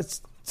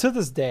it's to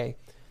this day,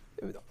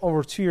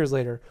 over 2 years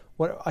later,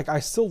 what like I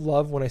still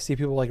love when I see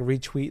people like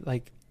retweet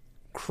like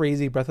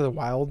crazy Breath of the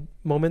Wild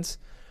moments.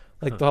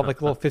 Like they'll have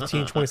like little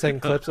 15,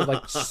 20-second clips of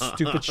like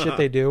stupid shit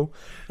they do,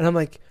 and I'm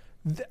like,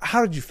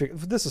 how did you figure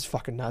this? Is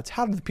fucking nuts.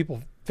 How did the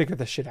people figure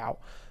this shit out?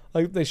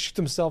 Like they shoot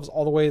themselves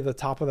all the way to the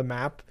top of the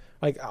map,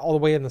 like all the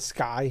way in the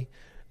sky,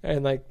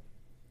 and like,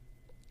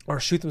 or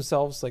shoot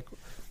themselves like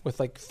with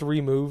like 3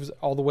 moves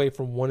all the way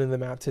from one end of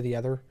the map to the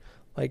other.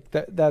 Like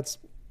that's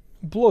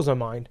blows my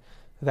mind.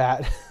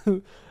 That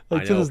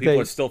like, I to know this people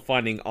day, are still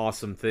finding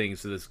awesome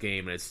things to this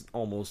game, and it's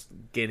almost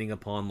getting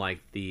upon like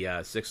the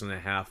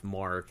 6.5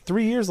 mark.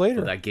 3 years later,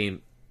 for that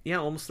game. Yeah,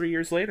 almost 3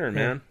 years later,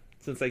 man.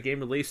 Since that game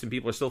released, and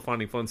people are still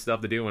finding fun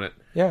stuff to do in it.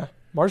 Yeah,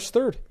 March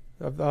 3rd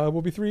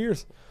will be 3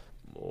 years.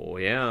 Oh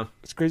yeah,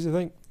 it's crazy to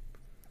think.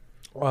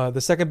 The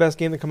second best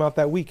game that come out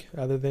that week,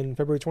 other than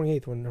February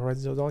 28th when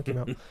Horizon Zero Dawn came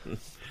out.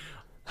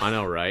 I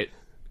know, right?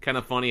 Kind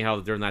of funny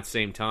how during that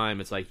same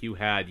time, it's like you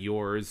had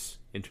yours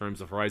in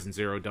terms of Horizon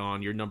Zero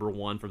Dawn, your number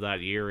 1 for that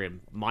year, and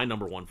my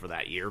number 1 for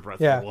that year,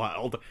 Breath of the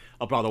Wild,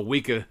 about a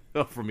week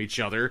from each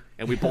other,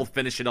 and we both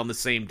finished it on the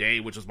same day,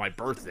 which was my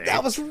birthday.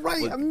 That was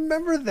right. I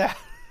remember that.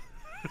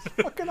 It's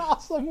fucking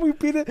awesome. We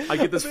beat it. I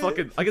get this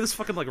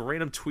fucking like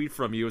random tweet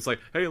from you. It's like,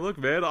 hey, look,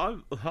 man, I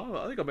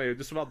think I may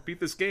just about beat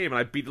this game, and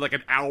I beat it like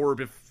an hour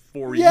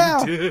before you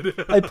did.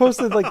 I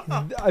posted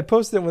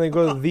it when they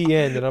go to the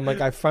end, and I'm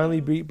like, I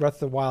finally beat Breath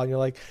of the Wild. And you're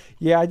like,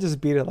 yeah, I just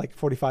beat it like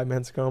 45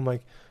 minutes ago. I'm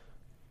like,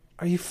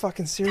 are you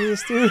fucking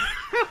serious, dude?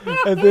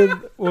 And then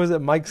what was it,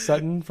 Mike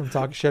Sutton from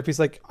Talking Ship? He's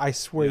like, I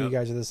swear you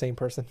guys are the same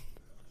person.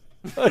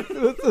 So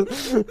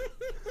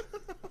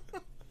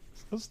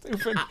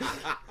stupid.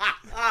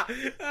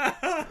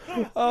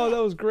 Oh,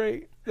 that was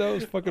great. That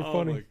was fucking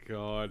funny. Oh my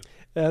god,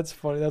 that's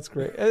funny. That's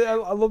great. I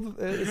love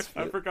it.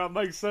 I forgot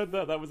Mike said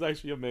that. That was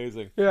actually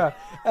amazing. Yeah,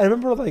 I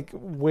remember like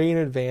way in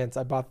advance.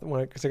 I bought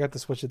because I got the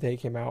Switch the day it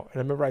came out, and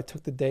I remember I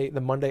took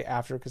the Monday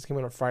after, because it came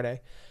out on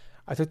Friday.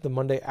 I took the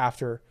Monday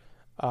after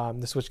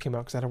the Switch came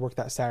out because I had to work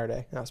that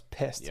Saturday, and I was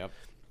pissed. Yep.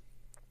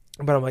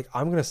 But I'm like,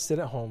 I'm gonna sit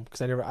at home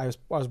because I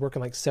was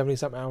working like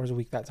 70-something hours a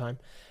week that time.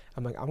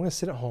 I'm like, I'm gonna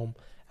sit at home.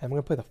 I'm going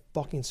to play the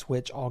fucking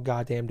Switch all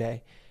goddamn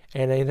day.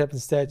 And I ended up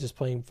instead just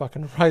playing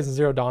fucking Horizon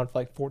Zero Dawn for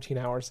like 14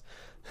 hours.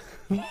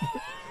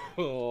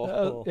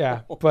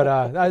 Yeah,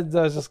 but that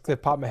was just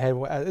it popped in my head.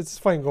 It's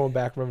funny going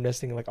back,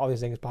 reminiscing, like all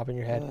these things pop in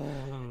your head.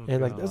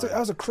 And like, that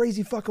was a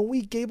crazy fucking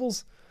week,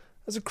 Gables.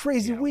 That was a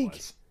crazy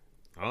week.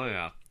 Oh,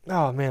 yeah.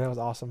 Oh, man, that was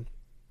awesome.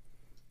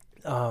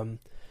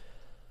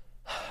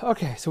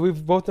 Okay, so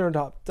we've both done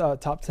our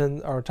top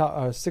 10, or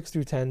top 6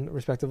 through 10,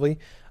 respectively.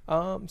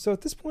 So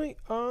at this point,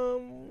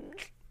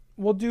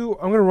 I'm going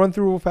to run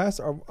through real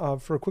fast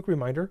for a quick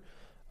reminder.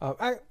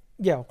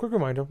 Quick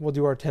reminder. We'll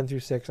do our 10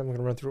 through 6. I'm going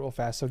to run through real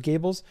fast. So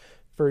Gables,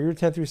 for your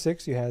 10 through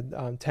 6, you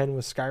had 10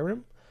 was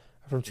Skyrim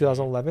from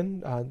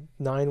 2011.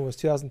 9 was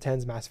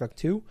 2010's Mass Effect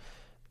 2.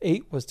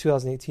 8 was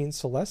 2018's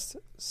Celeste.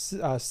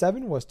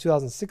 7 was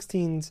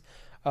 2016's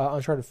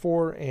Uncharted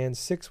 4. And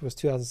 6 was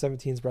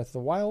 2017's Breath of the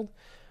Wild.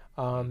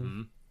 My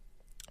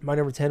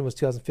number 10 was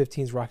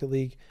 2015's Rocket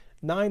League.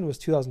 9 was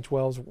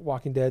 2012's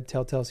Walking Dead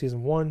Telltale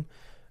Season 1.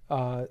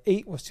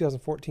 8 was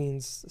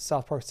 2014's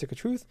South Park Stick of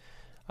Truth.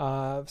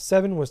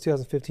 7 was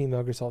 2015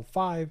 Metal Gear Solid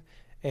 5.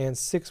 And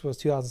 6 was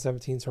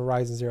 2017's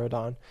Horizon Zero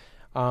Dawn.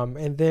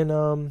 And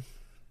then...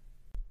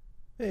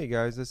 Hey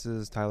guys, this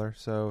is Tyler.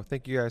 So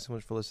thank you guys so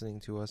much for listening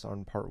to us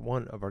on part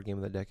 1 of our Game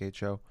of the Decade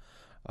show.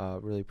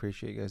 Really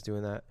appreciate you guys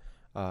doing that.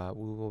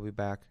 We will be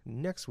back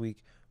next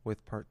week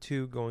with part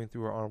 2, going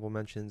through our honorable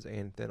mentions,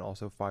 and then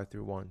also 5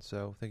 through 1.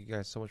 So thank you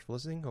guys so much for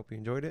listening. Hope you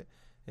enjoyed it,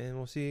 and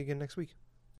we'll see you again next week.